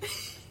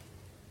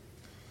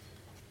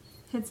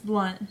 It's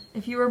blunt.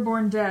 If you were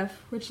born deaf,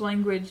 which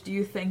language do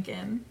you think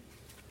in?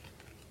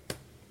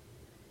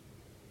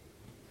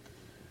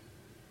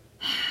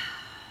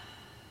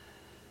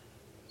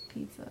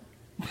 Pizza.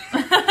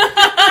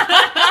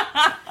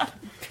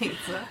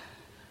 Pizza.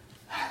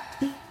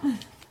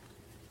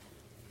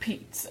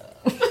 Pizza.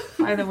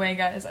 By the way,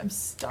 guys, I'm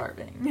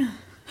starving.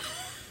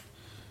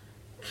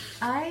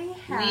 I We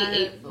have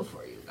ate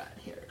before you got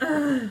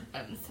here.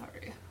 I'm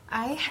sorry.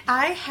 I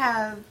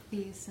have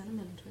these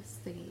cinnamon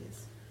twist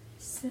thingies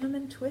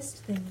Cinnamon twist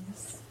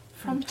things.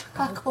 from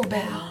Taco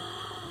Bell.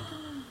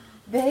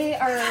 They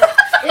are.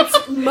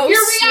 It's mostly.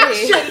 Your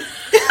reaction!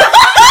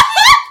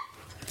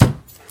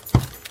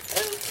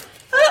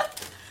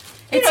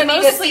 It's don't need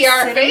to mostly see our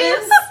cinnamon.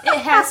 face. It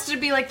has to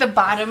be like the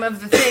bottom of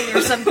the thing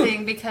or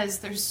something because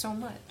there's so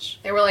much.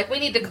 They were like, we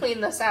need to clean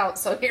this out,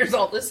 so here's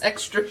all this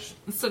extra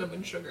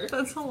cinnamon sugar.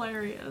 That's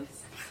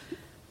hilarious.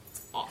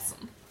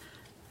 Awesome.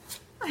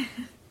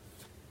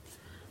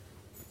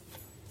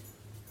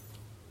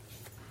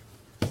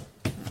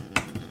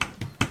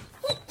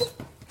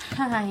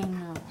 I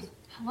know.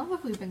 How long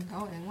have we been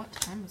going? What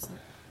time is it?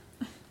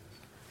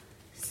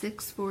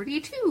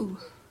 6:42.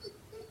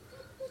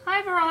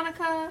 Hi,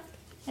 Veronica.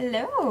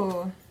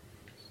 Hello.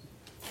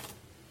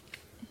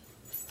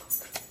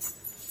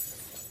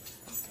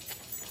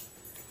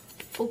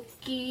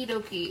 Okie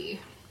dokie.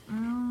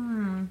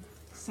 Mmm.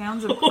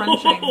 Sounds of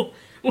crunching.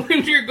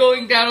 When you're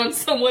going down on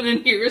someone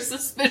and hear a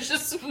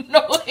suspicious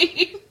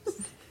noise.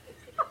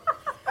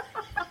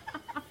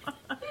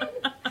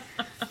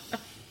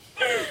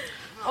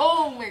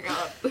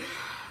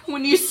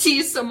 when you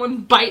see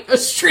someone bite a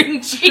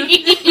string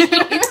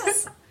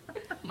cheese.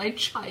 My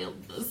child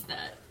does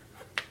that.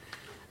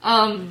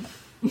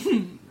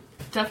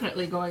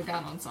 Definitely going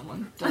down on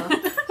someone. Duh.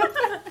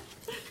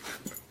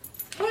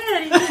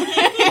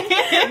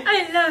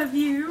 I love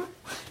you.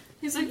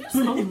 He's like, you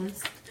smell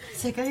nice.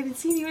 It's like, I haven't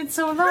seen you in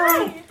so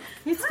long.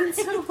 It's been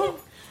so long.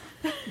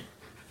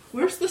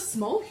 Where's the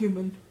small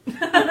human?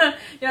 Yeah,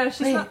 she's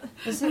Wait, not.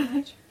 is it my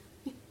turn?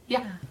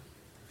 Yeah.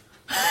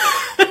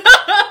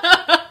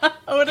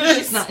 Oh, it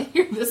She's not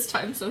here this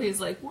time, so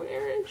he's like,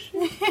 where is she?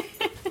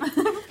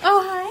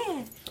 Oh,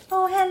 hi.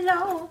 Oh,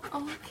 hello.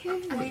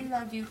 Okay. I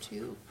love you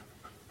too.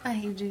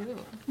 I do.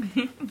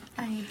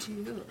 I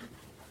do.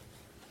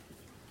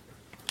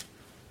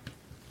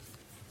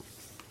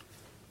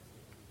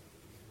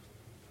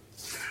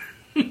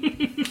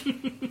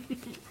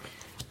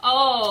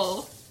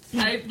 Oh,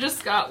 I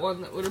just got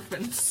one that would have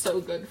been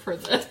so good for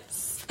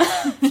this.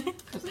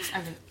 'Cause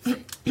I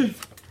mean,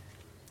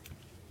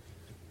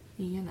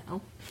 you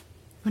know.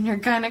 When your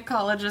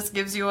gynecologist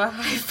gives you a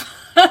high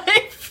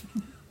five.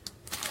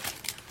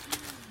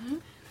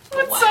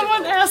 When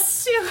someone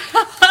asks you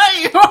how high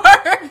you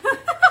are.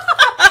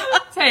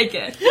 Take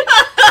it.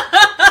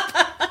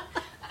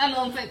 I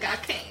don't think I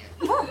can.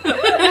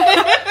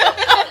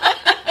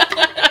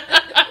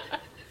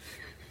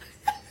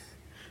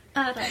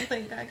 I don't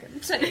think I can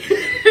take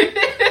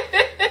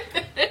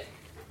it.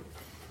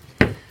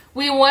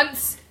 We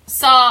once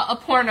saw a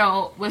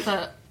porno with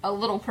a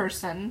little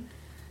person,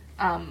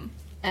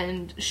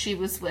 and she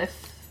was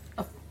with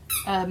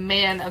a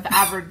man of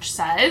average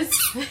size,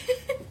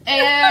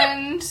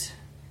 and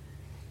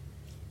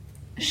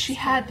she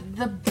had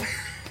the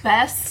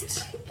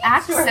best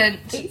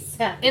accent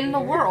in the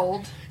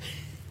world,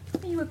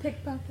 Are you a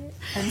pickpocket?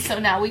 and so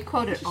now we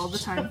quote it all the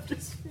time.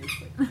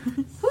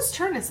 Whose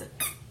turn is it?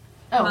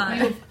 Oh,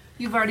 Mine.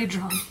 you've already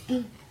drawn.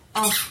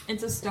 Oh,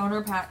 it's a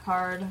stoner pack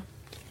card.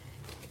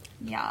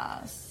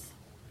 Yes.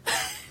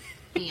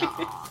 Yeah.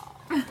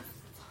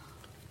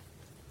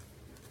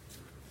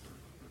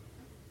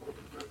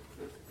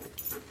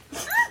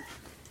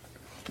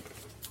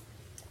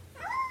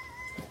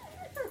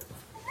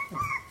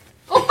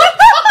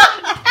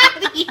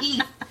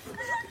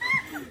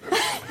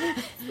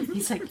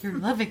 He's like, you're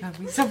loving on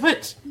me so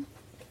much.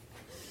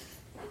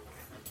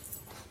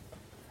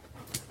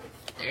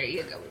 There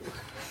you go.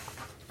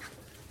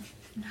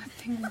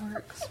 Nothing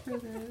works for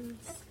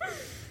this.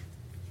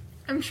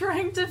 I'm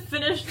trying to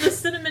finish the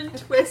cinnamon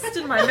twist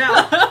in my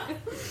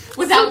mouth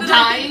Without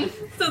dying.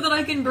 so that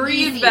I can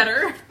breathe Easy.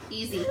 better.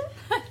 Easy.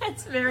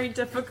 It's very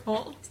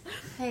difficult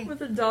Hey,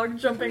 with a dog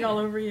jumping all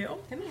over you.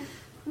 come here.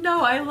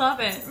 No, I love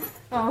it.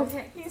 Oh,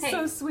 okay. He's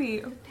so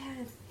sweet.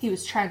 He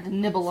was trying to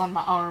nibble on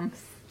my arm.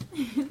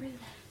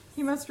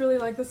 He must really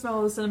like the smell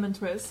of the cinnamon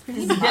twist.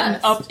 He's must.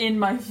 getting up in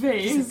my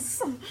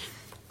face.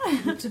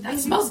 That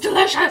smells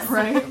delicious.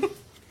 Right?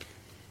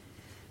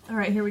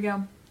 Alright, here we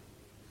go.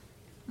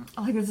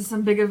 Like this is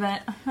some big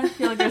event. I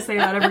feel like I say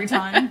that every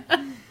time.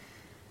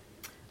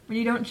 When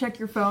you don't check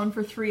your phone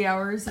for 3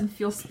 hours and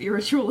feel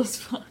spiritual as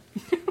fuck.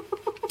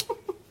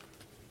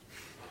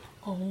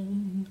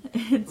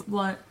 It's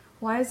blunt.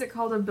 Why is it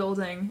called a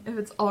building if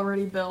it's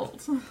already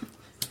built?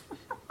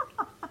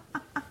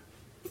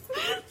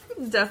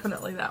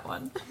 Definitely that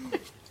one.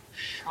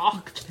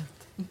 Shocked.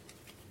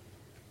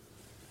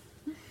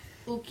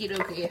 Okie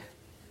dokie.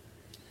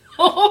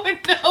 Oh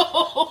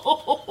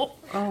no!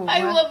 Oh,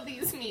 I wow. love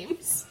these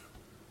memes.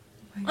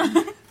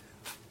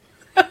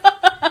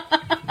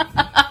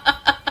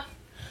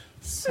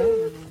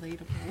 So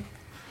relatable.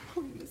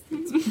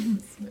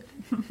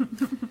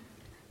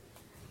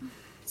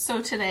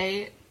 So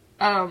today,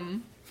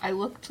 I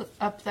looked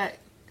up that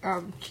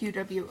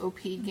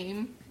QWOP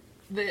game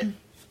that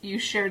you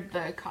shared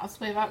the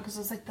cosplay about because I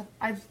was like,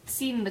 I've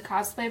seen the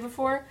cosplay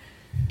before,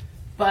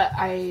 but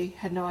I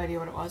had no idea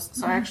what it was.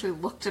 So I actually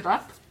looked it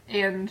up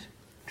and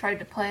tried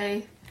to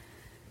play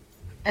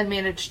and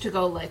managed to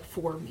go like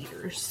 4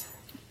 meters.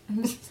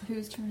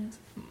 Whose turn is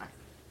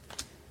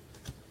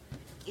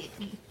It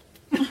me.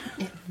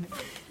 it?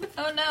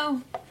 Oh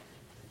no.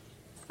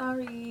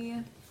 Sorry.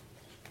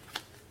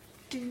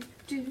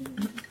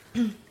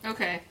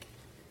 Okay.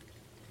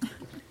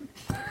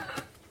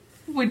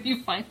 When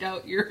you find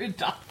out you're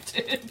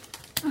adopted.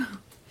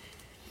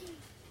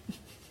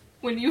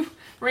 When you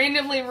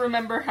randomly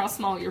remember how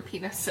small your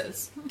penis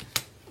is.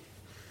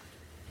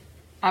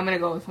 I'm gonna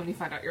go with when you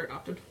find out you're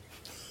adopted.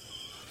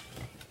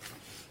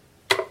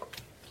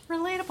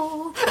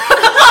 Relatable.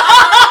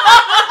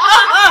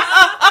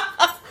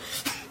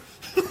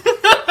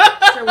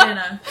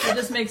 Joanna. It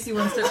just makes you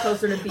one step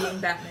closer to being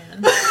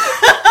Batman.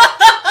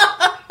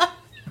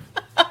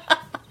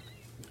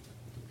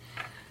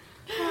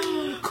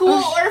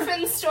 Cool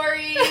orphan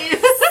stories!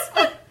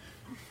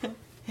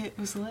 It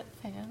was lit,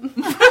 fan.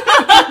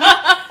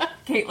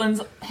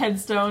 Caitlin's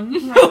headstone.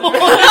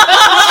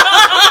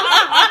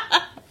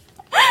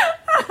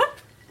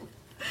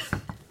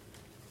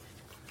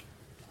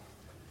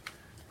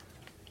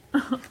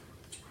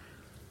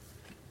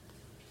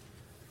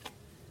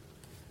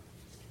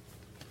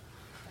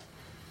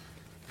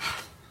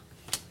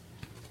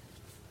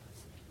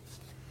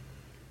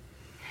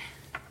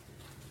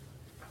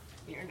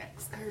 Your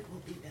next card will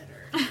be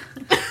better.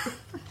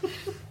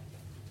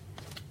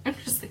 I'm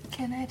just like,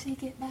 can I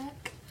take it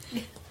back?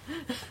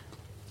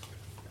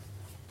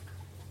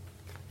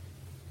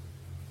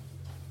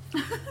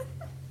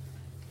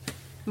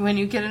 When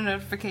you get a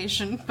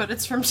notification, but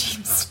it's from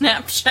Team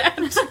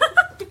Snapchat.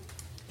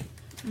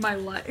 My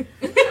life.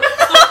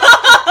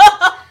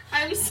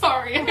 I'm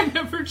sorry, I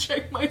never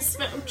check my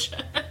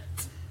Snapchat.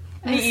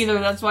 Me either,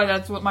 that's why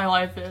that's what my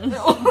life is.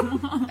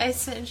 I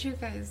sent you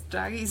guys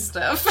doggy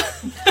stuff.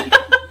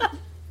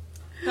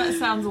 That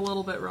sounds a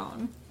little bit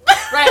wrong.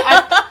 Right,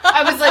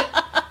 I was like,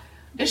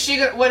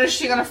 what is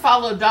she gonna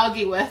follow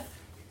Doggy with?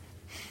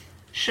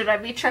 Should I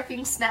be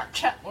checking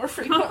Snapchat more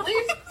frequently?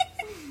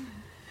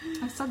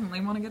 I suddenly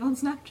want to get on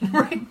Snapchat.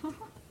 Right.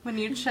 When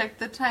you check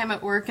the time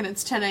at work and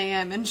it's 10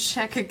 a.m. and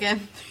check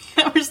again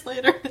 3 hours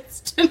later,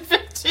 it's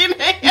 10:15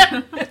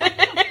 a.m.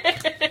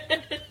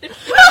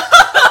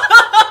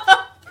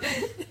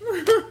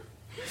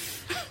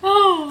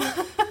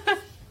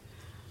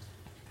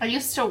 I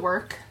used to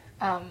work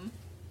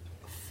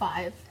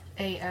 5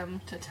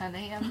 a.m. to 10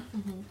 a.m.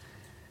 Mm-hmm.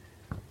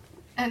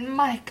 And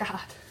my God,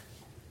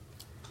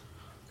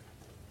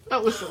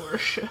 that was the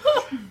worst shift.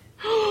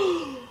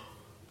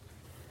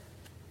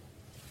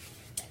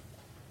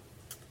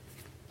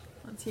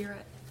 Let's hear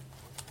it.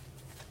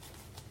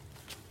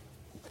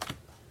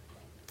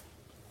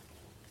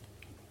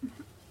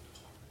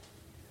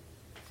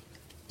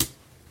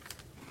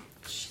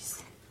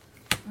 Jeez.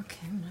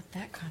 Okay, I'm not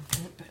that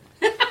confident, but...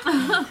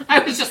 I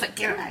was just like,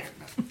 get out of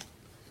here.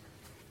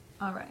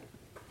 Alright.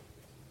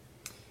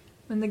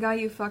 When the guy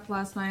you fucked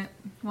last night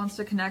wants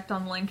to connect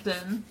on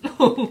LinkedIn.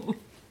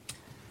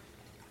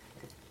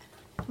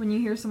 When you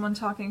hear someone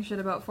talking shit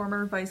about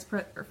former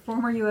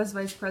U.S.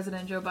 Vice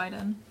President Joe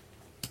Biden.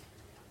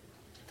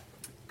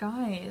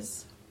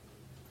 Guys,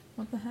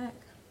 what the heck?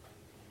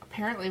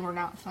 Apparently we're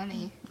not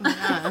funny.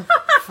 Yeah,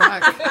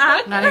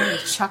 fuck. Not even a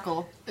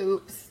chuckle.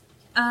 Oops.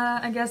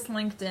 I guess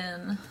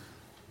LinkedIn.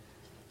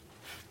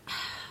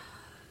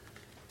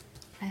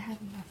 I have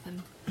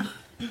nothing.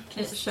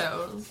 It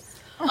shows.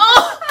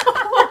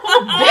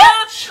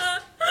 Bitch!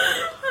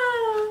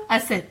 I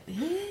said,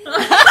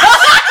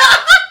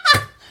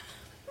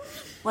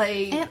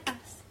 like, And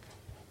us.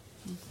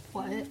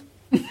 what?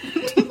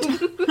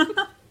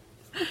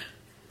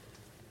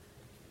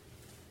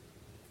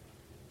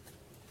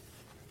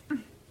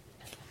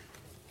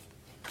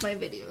 My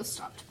video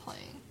stopped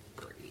playing.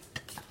 Great.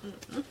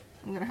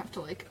 I'm gonna have to,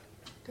 like,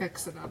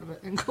 exit out of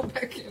it and go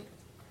back in.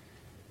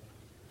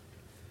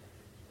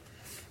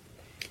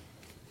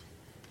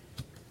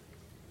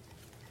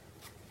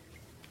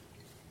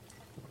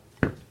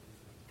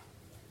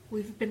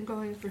 We've been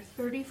going for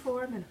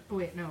 34 minutes. Oh,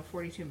 wait, no,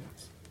 42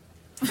 minutes.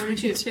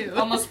 42.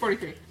 Almost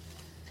 43.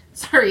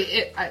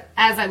 Sorry,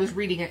 as I was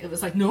reading it, it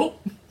was like, nope.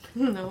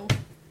 No.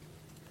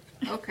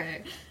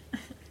 Okay.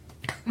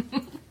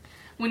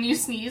 When you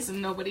sneeze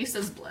and nobody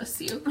says bless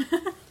you.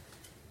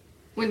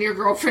 When your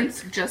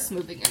girlfriend's just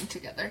moving in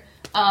together.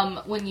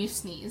 When you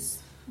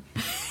sneeze.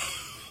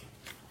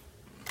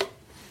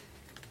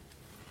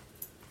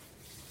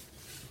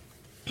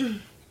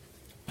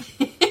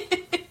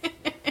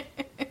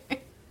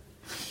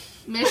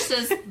 Mish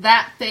says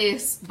that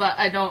face, but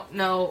I don't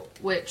know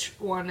which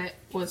one it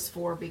was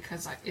for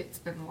because it's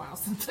been a while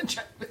since I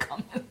checked the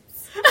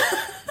comments.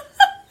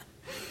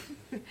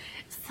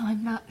 So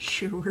I'm not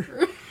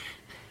sure.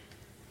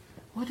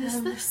 What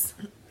is this?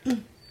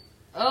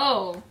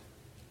 Oh.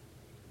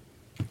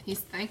 He's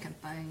thinking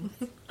things.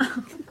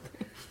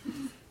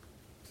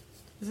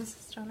 Is this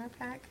a stoner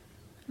pack?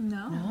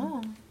 No.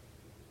 No.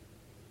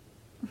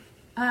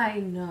 I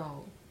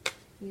know.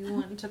 You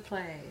want to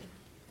play.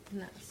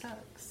 And that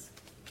sucks.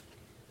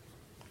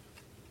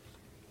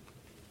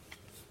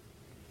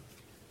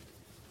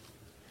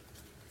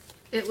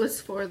 It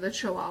was for the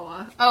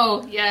Chihuahua.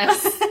 Oh,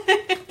 yes.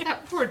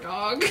 That poor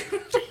dog.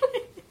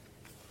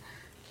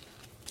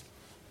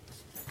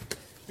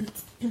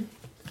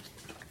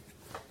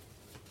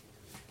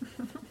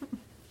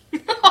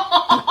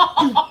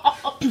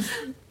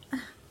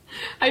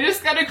 I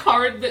just got a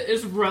card that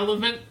is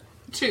relevant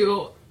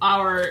to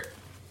our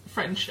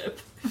friendship.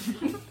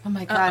 Oh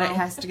my god, it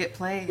has to get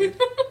played.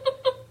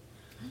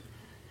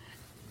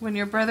 When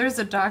your brother's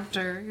a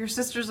doctor, your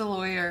sister's a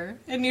lawyer,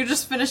 and you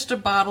just finished a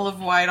bottle of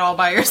wine all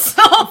by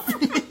yourself.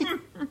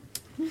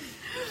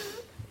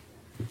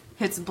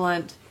 It's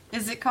blunt.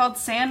 Is it called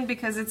sand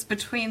because it's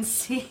between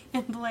sea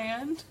and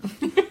land?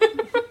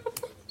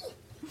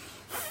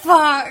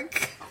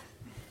 Fuck.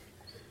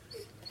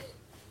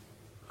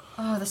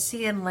 Oh, the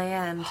sea and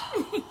land.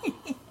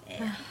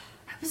 I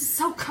was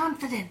so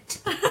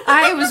confident.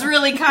 I was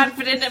really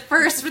confident at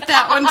first with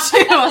that one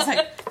too. I was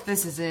like,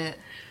 this is it.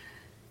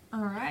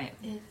 Alright.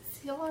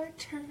 It's your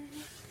turn.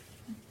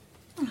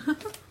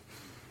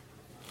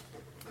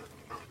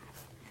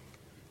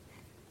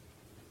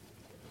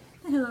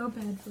 Hello,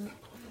 Badfoot.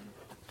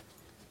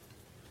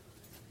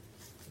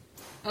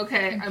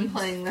 Okay, I'm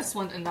playing this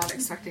one and not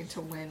expecting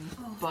to win,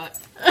 but...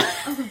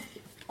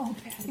 Oh,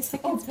 Patty. He's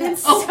like, it's been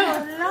so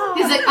long.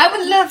 He's like, I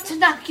would love to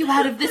knock you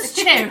out of this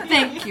chair.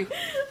 Thank you.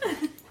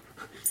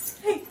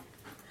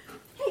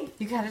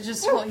 You gotta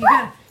just hold,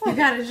 you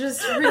gotta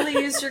just really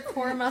use your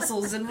core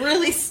muscles and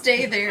really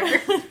stay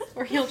there,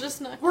 or he'll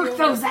just knock you Work over.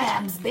 those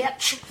abs,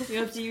 bitch. You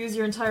have to use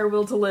your entire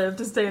will to live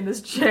to stay in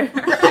this chair.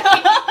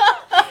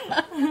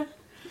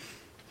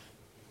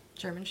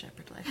 German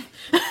Shepherd life.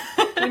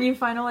 When you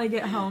finally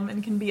get home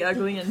and can be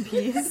ugly in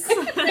peace.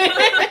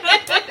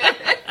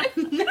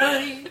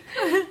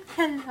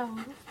 Hello.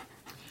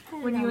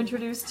 When you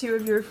introduce two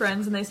of your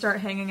friends and they start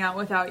hanging out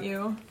without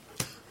you.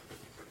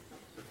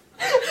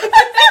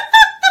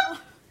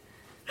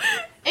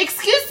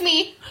 Excuse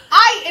me,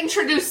 I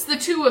introduced the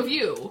two of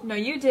you. No,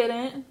 you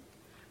didn't.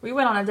 We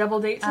went on a double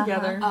date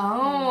together.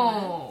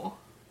 Oh.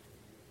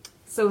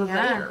 So Yeah.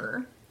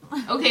 there.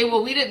 Okay,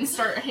 well, we didn't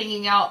start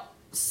hanging out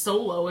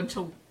solo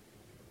until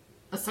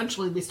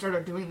essentially we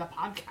started doing the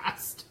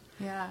podcast.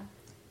 Yeah.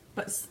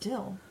 But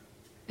still.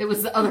 It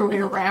was the other way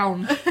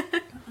around.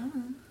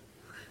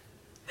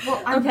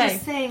 Well, I'm Okay.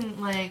 just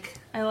saying, like...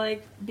 I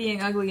like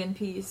being ugly in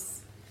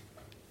peace.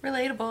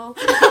 Relatable.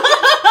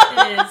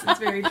 It is. It's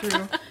very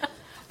true.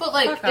 But,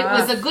 like, Fuck it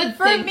was a off. good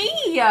For thing.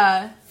 me!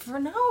 For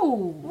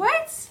no.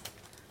 What?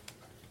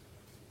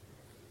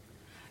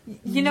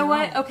 You know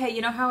what? Okay,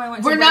 you know how I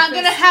went to We're not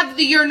breakfast? gonna have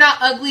the you're not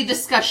ugly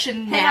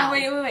discussion Hang now.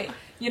 on, wait.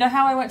 You know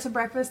how I went to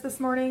breakfast this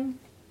morning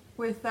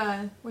with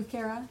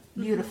Kara?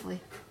 Beautifully.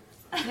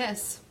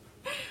 Yes.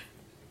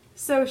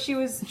 So she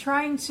was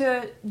trying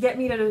to get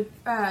me to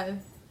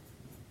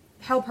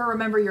help her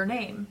remember your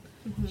name.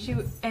 She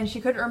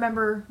couldn't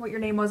remember what your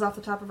name was off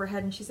the top of her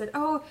head, and she said,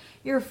 "Oh,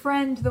 your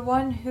friend, the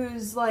one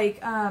who's like."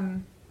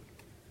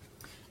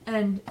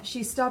 And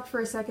she stopped for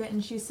a second,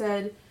 and she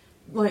said,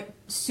 "Like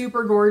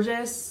super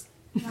gorgeous."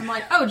 And I'm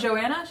like, "Oh,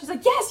 Joanna." She's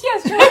like, "Yes,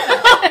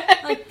 Joanna."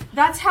 Like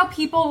that's how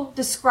people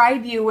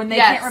describe you when they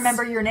Yes. can't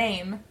remember your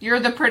name. You're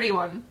the pretty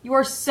one. You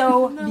are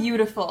so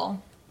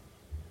beautiful.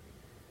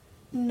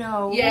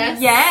 No. Yes.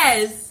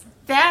 Yes.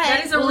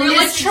 That is a real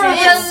Literally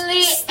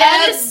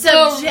that is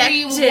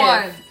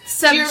everyone.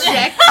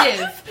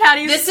 subjective.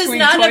 Patty's This is sweet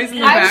not toys a in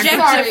the I'm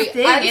background. sorry.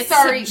 thing. I'm It's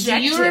sorry. Do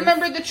subjective. you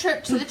remember the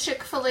trip to the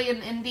Chick-fil-A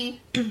in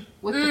Indy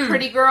with the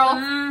pretty girl?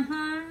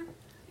 Mm-hmm.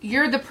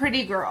 You're the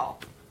pretty girl.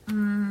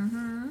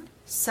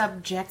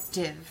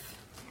 Subjective.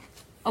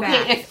 Okay,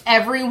 Fact. if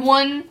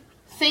everyone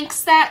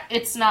thinks that,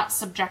 it's not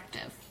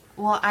subjective.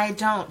 Well, I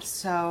don't,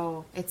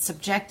 so it's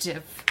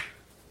subjective.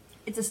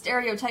 It's a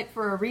stereotype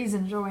for a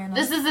reason, Joanna.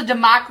 This is a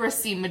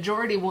democracy.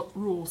 Majority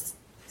rules.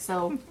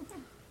 So,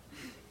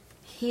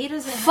 He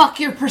doesn't. fuck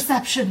your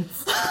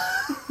perceptions.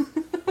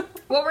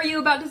 What were you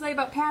about to say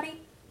about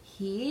Patty?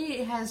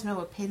 He has no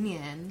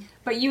opinion.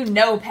 But you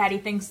know Patty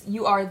thinks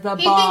you are the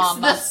He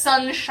bomb. thinks the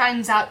sun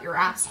shines out your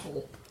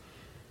asshole.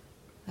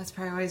 That's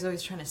probably why he's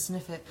always trying to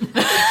sniff it.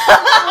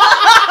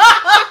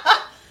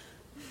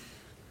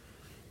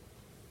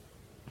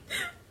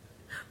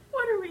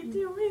 What are we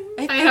doing?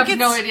 I have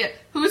no idea.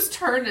 Whose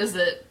turn is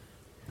it?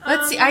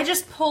 Let's see. I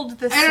just pulled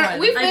this I don't- one.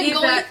 we've been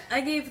going.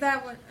 I gave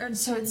that one. Or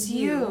So it's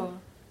you.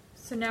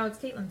 So now it's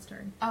Caitlin's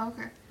turn. Oh,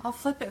 okay. I'll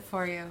flip it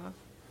for you.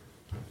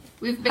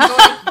 We've been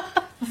going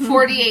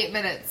 48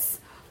 minutes.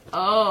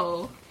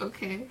 Oh,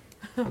 okay.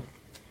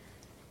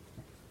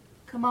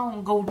 Come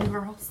on, Golden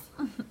Girls.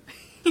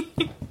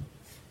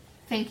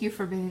 Thank you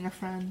for being a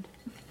friend.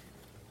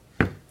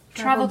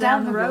 Travel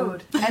down the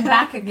road and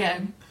back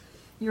again.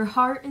 Your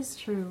heart is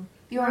true.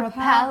 You're a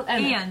pal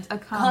and a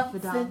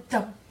confidant.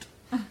 Confidant.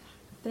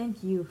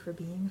 Thank you for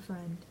being a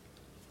friend.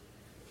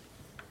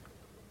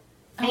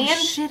 Oh,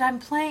 And- shit, I'm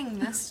playing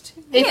this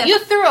too. If you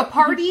threw a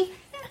party,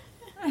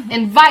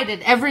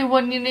 invited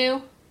everyone you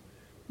knew,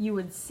 You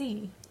would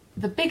see.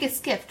 the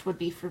biggest gift would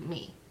be from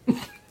me.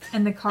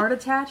 And the card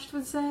attached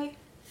would say,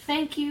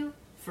 Thank you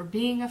for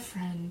being a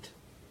friend.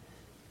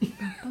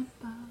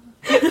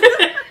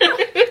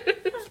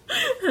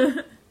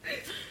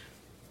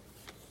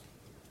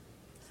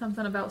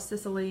 something about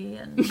Sicily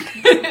and...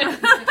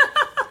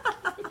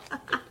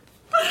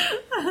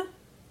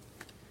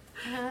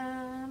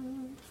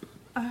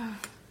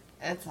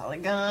 That's all I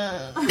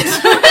got.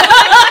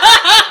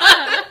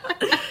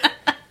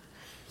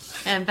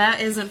 And that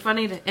isn't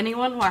funny to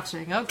anyone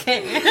watching.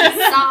 Okay.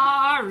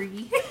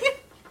 Sorry.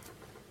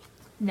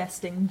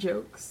 nesting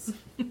jokes.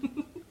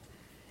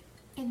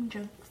 In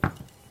jokes.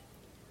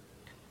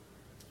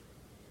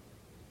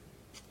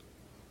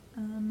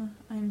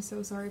 I'm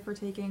so sorry for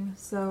taking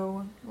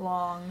so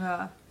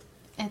long.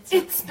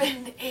 It's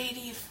been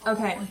 84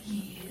 Okay,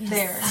 years.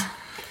 there.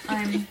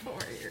 I'm 4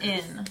 years.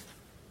 in.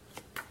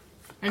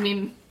 I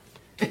mean,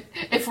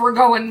 if we're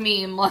going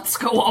meme, let's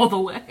go all the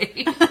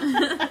way.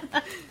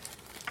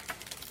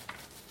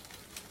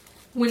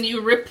 When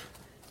you rip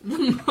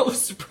the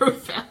most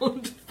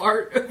profound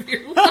part of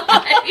your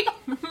life.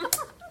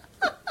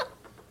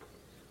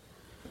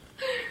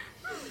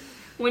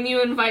 When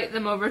you invite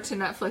them over to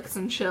Netflix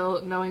and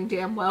chill, knowing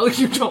damn well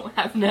you don't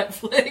have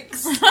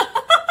Netflix.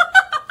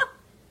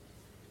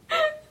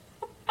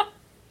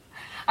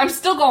 I'm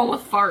still going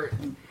with fart.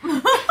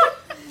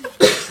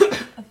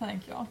 A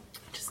thank y'all.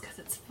 Just because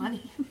it's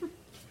funny.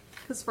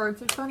 Because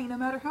farts are funny no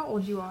matter how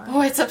old you are.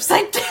 Oh, it's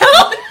upside down.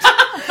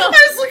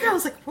 I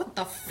was like, what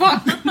the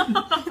fuck?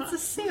 It's a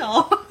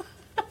seal.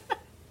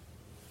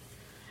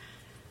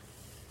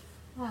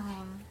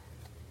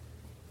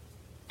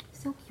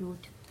 So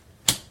cute.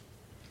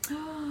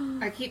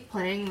 I keep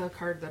playing the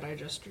card that I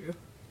just drew.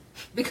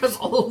 Because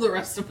all of the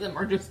rest of them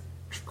are just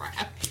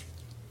trash.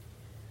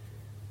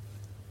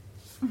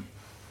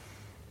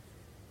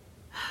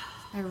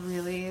 I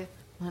really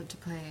want to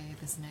play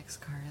this next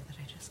card that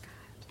I just got.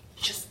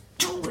 Just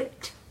do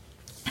it!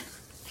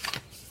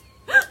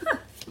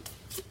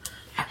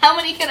 How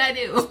many can I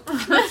do?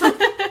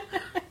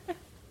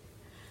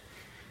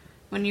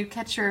 When you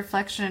catch your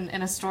reflection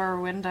in a store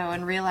window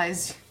and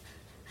realize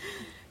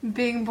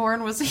being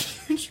born was a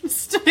huge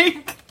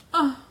mistake.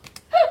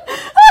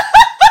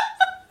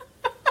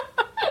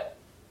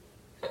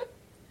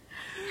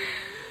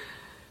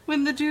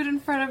 When the dude in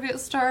front of you at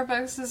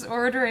Starbucks is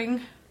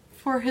ordering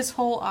for his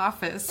whole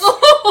office.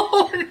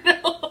 Oh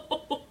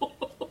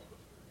no!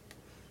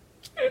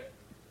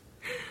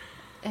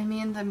 I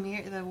mean,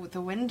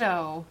 the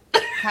window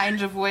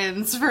kind of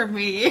wins for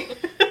me.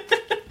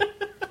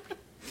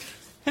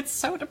 It's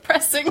so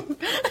depressing.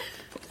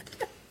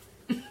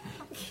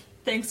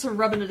 Thanks for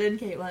rubbing it in,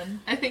 Caitlin.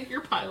 I think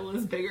your pile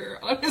is bigger,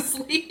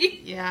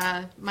 honestly.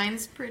 Yeah,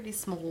 mine's pretty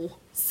small.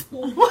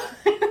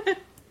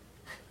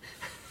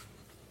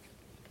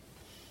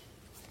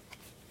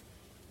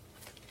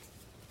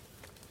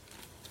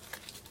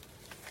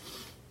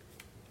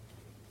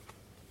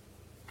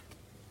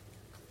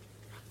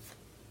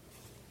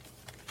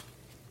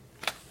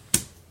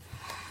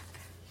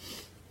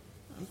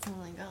 That's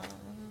all I got.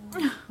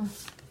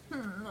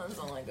 That's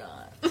all I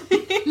got.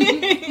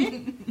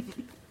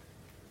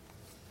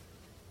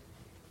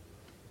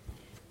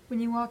 When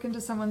you walk into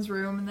someone's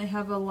room and they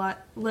have a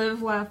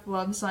live, laugh,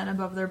 love sign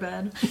above their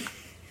bed.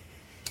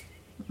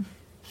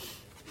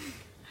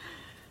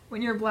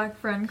 When your black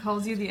friend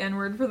calls you the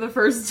N-word for the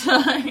first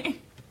time.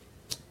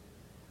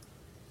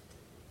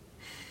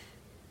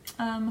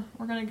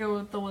 We're gonna go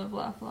with the live,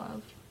 laugh,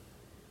 love.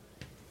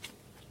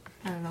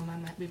 I don't know,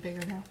 mine might be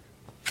bigger now.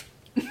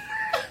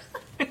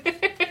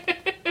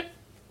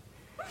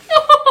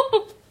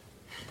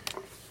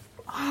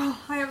 Oh,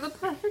 I have the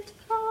perfect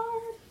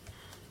card.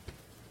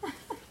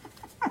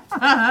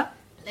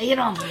 Lay it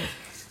on me. I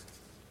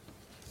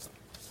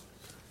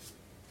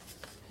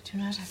do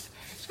not have the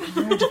perfect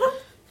card.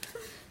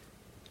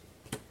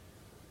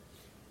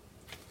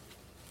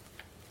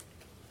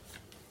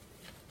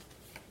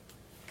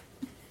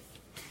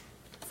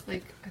 It's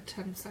like a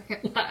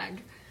 10-second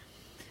lag.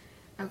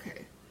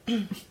 Okay.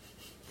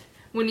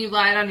 When you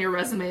lied on your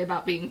resume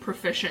about being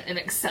proficient in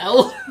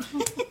Excel.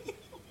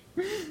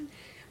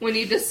 When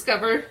you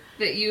discover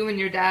that you and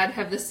your dad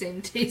have the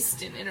same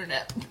taste in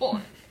internet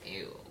porn.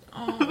 Ew.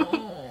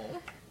 Oh.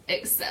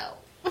 Excel.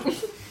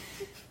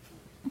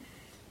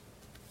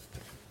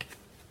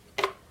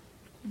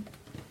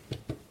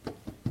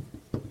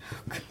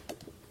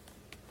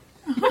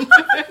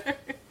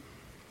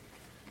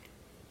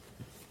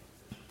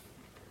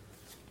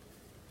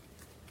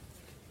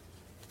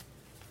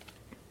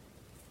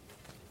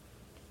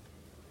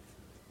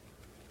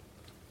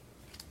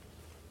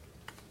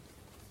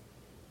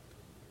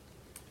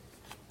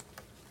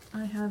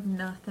 I have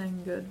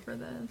nothing good for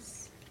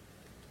this.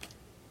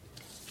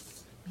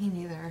 Me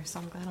neither, so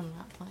I'm glad I'm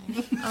not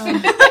playing.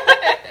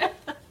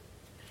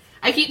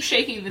 I keep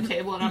shaking the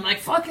table and I'm like,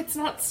 fuck, it's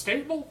not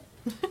stable.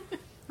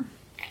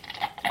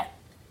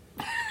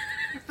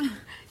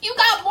 You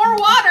got more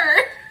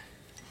water!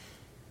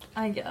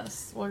 I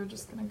guess. We're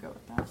just gonna go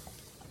with that.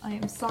 I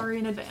am sorry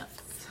in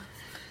advance.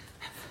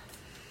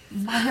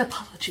 My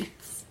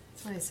apologies.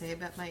 That's what I say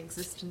about my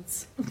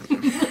existence.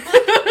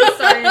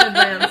 Sorry in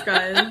advance,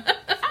 guys.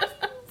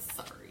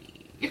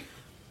 Sorry.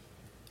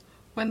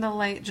 When the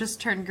light just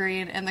turned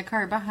green and the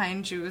car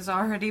behind you is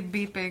already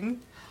beeping.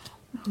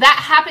 That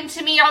happened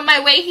to me on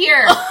my way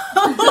here.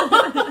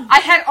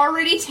 I had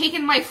already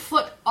taken my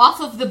foot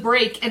off of the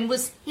brake and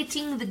was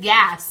hitting the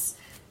gas.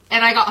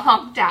 And I got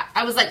honked at.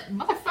 I was like,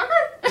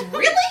 motherfucker?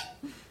 Really?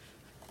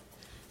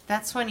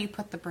 That's when you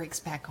put the brakes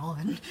back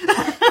on.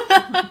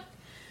 Sorry.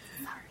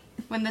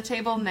 When the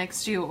table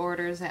next to you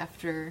orders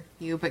after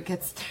you but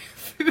gets their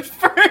food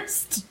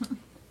first.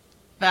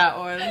 That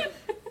one. I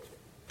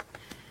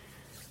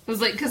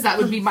was like, because that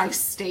would be my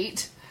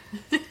state.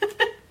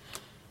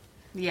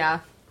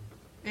 Yeah.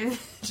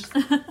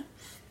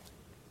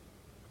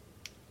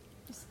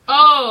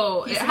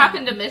 Oh, it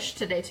happened to Mish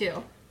today,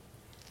 too.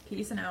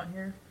 Peacing out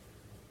here.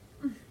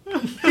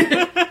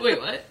 Wait,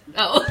 what?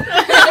 Oh.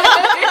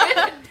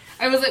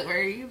 I was like, where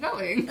are you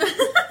going?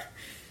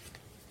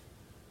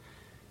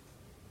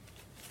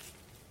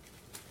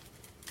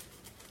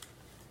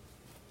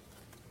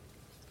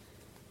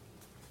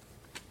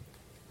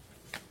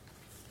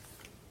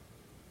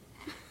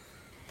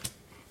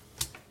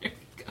 There you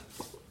go.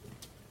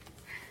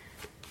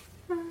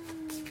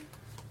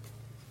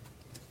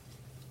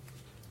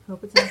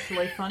 Hope it's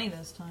actually funny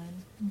this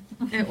time.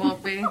 It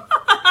won't be.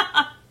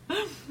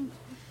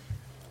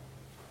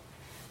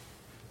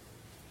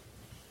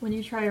 When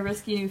you try a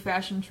risky new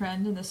fashion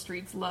trend and the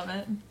streets love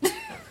it.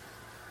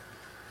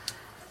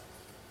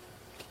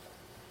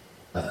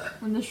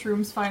 When the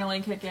shrooms finally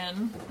kick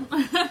in.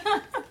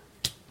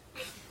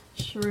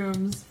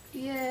 Shrooms.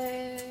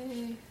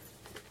 Yay.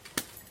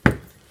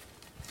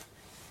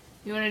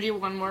 You want to do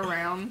one more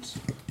round?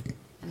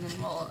 And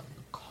then we'll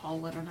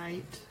call it a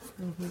night?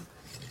 Mm-hmm.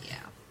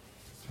 Yeah.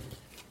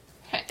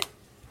 Hey.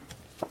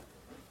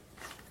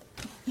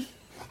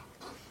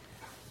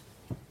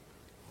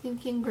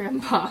 Thinking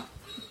Grandpa.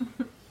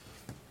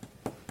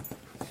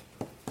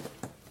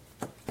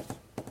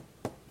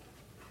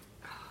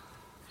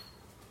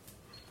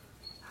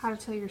 How to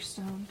tell you're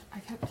stoned. I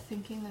kept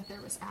thinking that there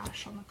was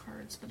ash on the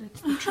cards, but it's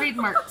the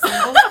trademark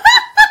symbol.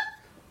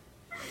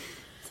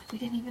 It's like we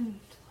didn't even,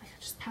 I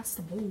just passed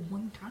the bowl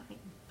one time.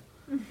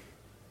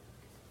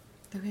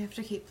 Though we have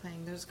to keep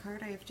playing. There's a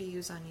card I have to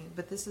use on you,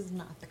 but this is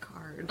not the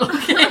card.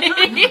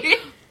 Okay.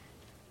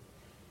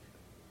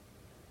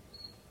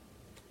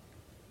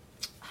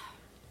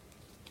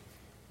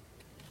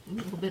 A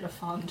little bit of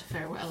fond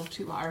farewell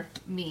to our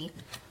me.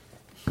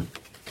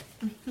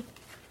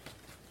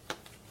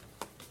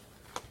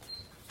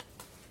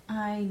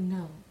 I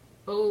know.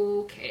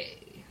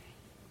 Okay.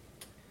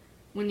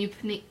 When you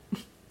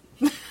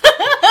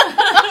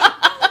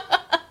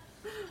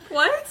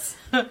What?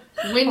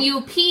 when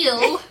you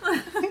peel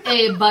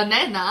a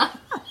banana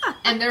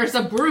and there's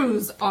a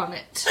bruise on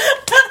it.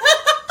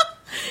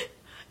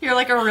 You're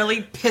like a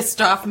really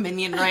pissed off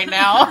minion right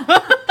now.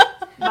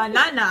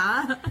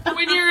 Banana.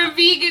 When you're a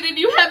vegan and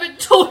you haven't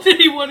told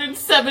anyone in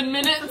 7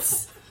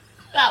 minutes.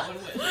 That one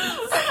wins.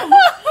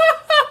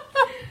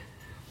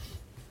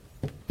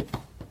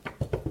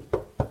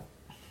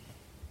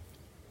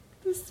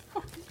 This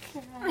fucking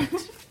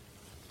cat.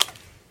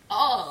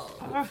 Oh,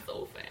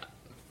 so fat.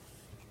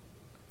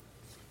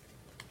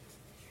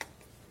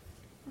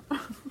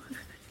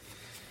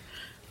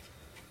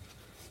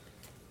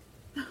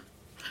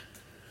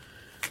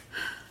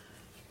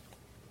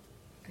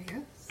 I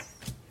guess.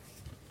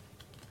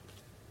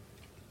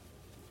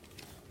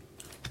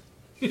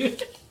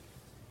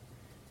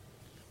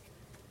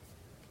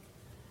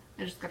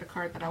 I just got a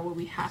card that I will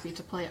be happy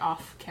to play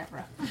off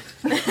camera.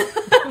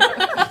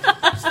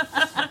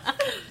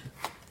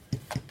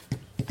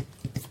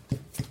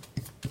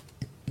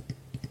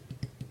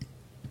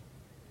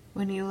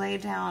 When you lay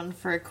down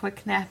for a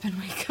quick nap and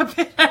wake up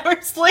 8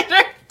 hours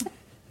later.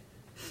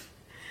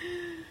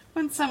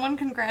 When someone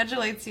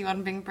congratulates you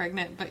on being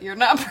pregnant, but you're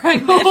not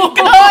pregnant.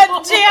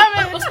 God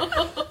damn it!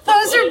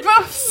 Those are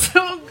both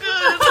so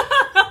good.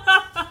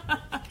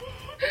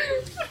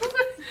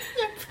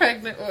 The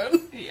pregnant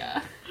one.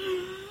 Yeah.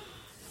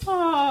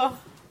 Oh.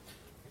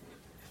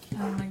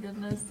 Oh my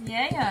goodness.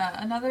 Yeah,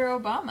 another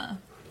Obama.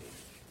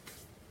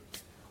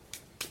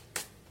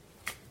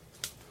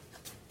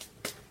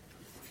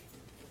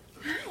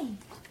 Hi.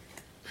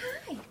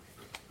 Hi.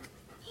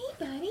 Hey,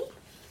 buddy.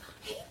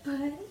 Hey,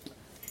 buddy.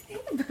 Hey,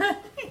 buddy.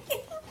 Hey,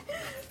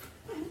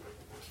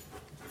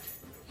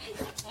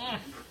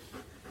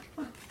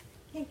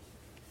 hey,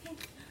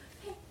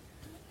 hey.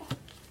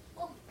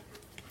 Oh.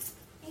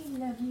 I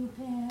love you,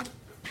 Pat.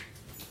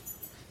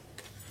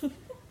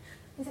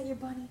 Is that your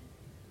bunny?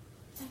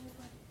 Is that your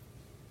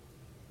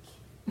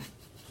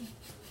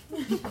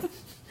bunny?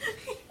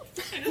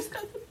 I just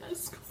got the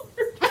best card.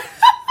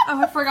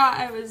 Oh, I forgot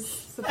I was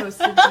supposed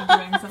to be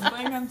doing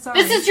something. I'm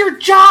sorry. This is your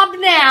job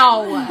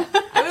now!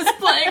 I was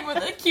playing with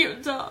a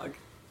cute dog.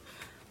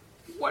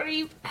 What are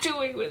you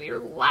doing with your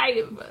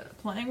life?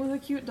 Playing with a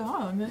cute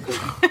dog.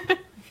 I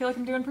feel like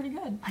I'm doing pretty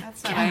good.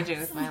 That's what I do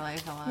with my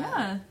life a lot.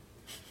 Yeah.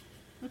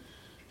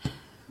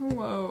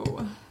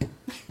 Whoa.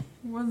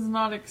 Was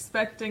not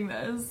expecting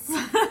this.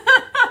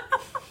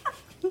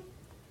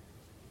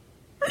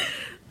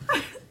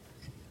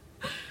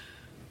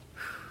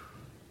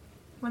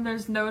 When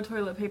there's no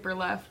toilet paper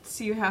left,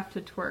 so you have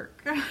to twerk.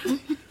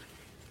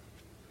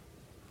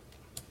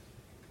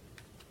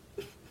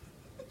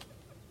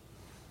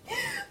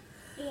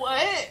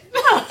 What?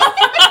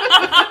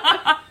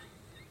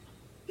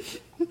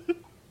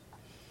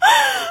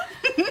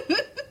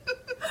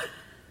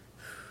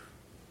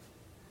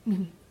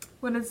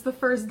 When it's the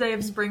first day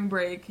of spring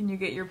break and you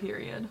get your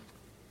period.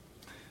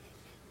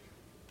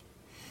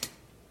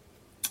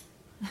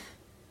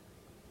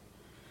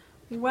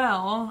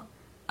 Well,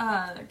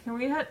 can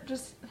we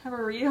just have a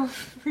redo?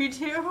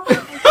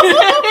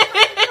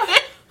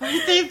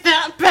 Are they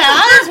that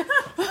bad?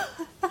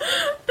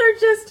 They're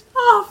just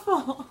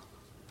awful.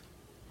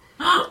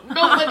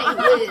 Nobody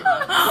wins.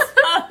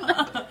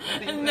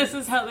 And this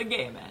is how the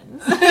game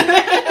ends.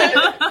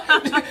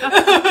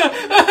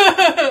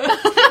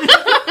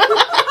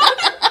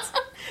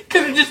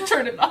 Could have just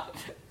turned it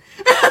off.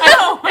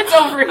 It's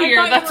over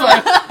here, that's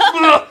why.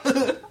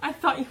 I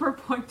thought you were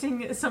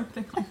pointing at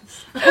something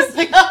else.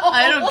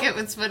 I don't get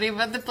what's funny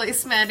about the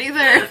placemat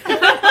either.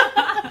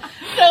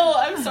 No,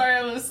 I'm sorry,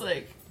 I was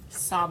like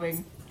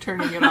sobbing,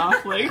 turning it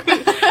off. Like,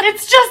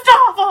 it's just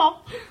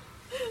awful.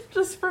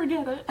 Just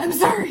forget it. I'm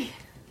sorry.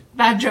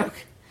 Bad joke.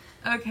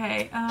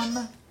 Okay,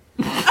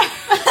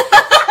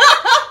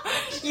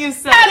 You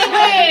said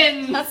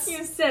Patty wins!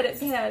 You said it,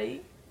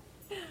 Patty.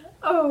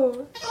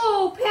 Oh.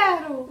 Oh,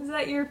 Paddle! Is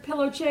that your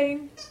pillow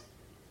chain?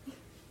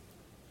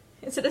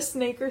 Is it a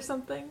snake or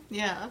something?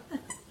 Yeah.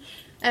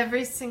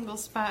 Every single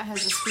spot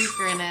has a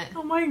squeaker in it.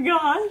 Oh my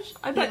gosh.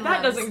 I bet He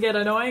that loves- doesn't get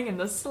annoying in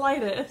the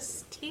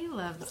slightest. He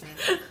loves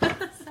it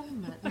so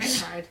much. I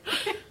tried.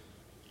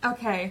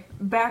 Okay,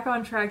 back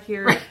on track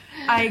here.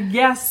 I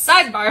guess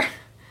Sidebar.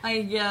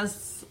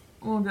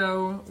 we'll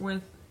go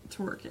with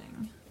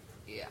twerking.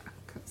 Yeah,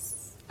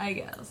 because... I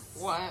guess.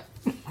 What?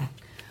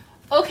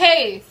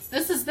 Okay,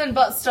 this has been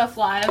Butt Stuff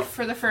Live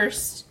for the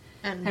first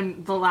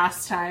and the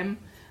last time.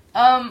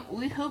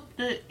 We hope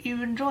that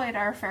you enjoyed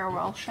our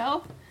farewell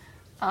show.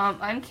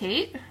 I'm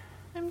Kate.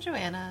 I'm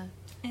Joanna.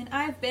 And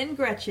I've been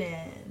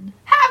Gretchen.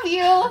 Have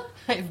you?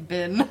 I've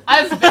been.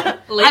 I've been.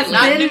 I've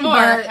not been, anymore.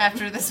 but-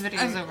 After this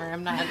video's over,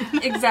 I'm not.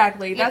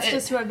 Exactly. That's It-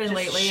 just who I've been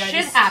just lately.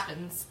 Shit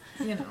happens.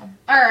 You know.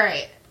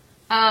 Alright.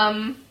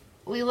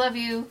 We love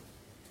you.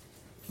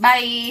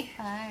 Bye.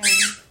 Bye.